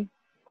story.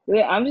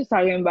 I'm just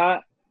talking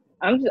about.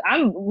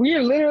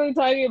 We're literally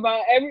talking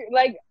about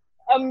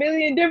a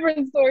million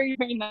different stories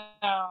right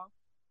now.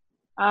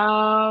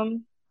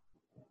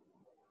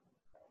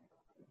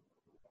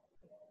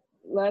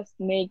 Let's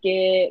make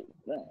it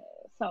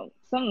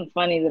something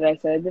funny that I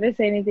said. Did I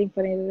say anything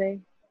funny today?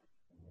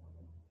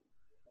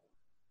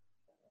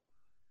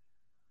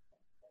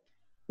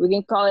 We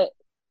can call it.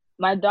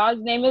 My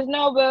dog's name is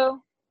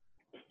Nobu.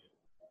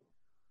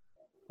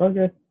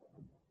 Okay.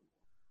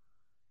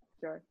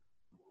 Sure.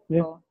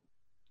 Yeah. Cool.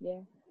 Yeah.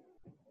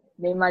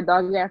 Name my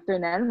dog after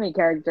an anime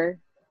character.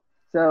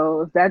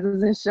 So if that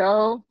doesn't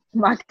show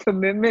my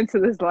commitment to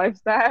this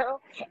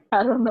lifestyle,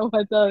 I don't know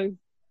what does.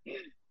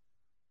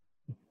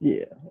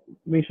 Yeah.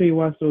 Make sure you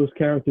watch those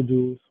character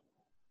duels.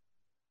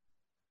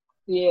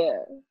 Yeah.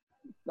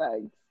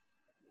 Thanks.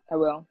 I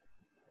will.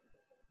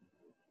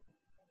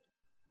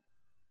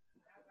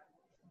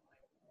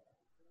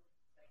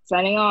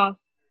 Signing off.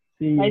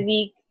 See Bye, you.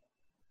 Zeke.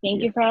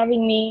 Thank you for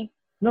having me.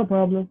 No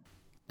problem.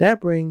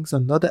 That brings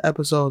another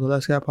episode of the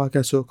Let's Get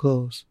Podcast to a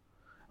close.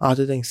 I'd like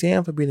to thank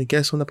Sam for being a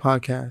guest on the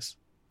podcast.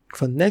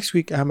 For next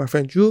week, I have my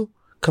friend Drew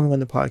coming on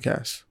the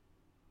podcast.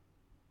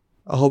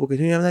 I hope you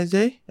continue to have a nice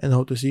day and I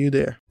hope to see you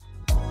there.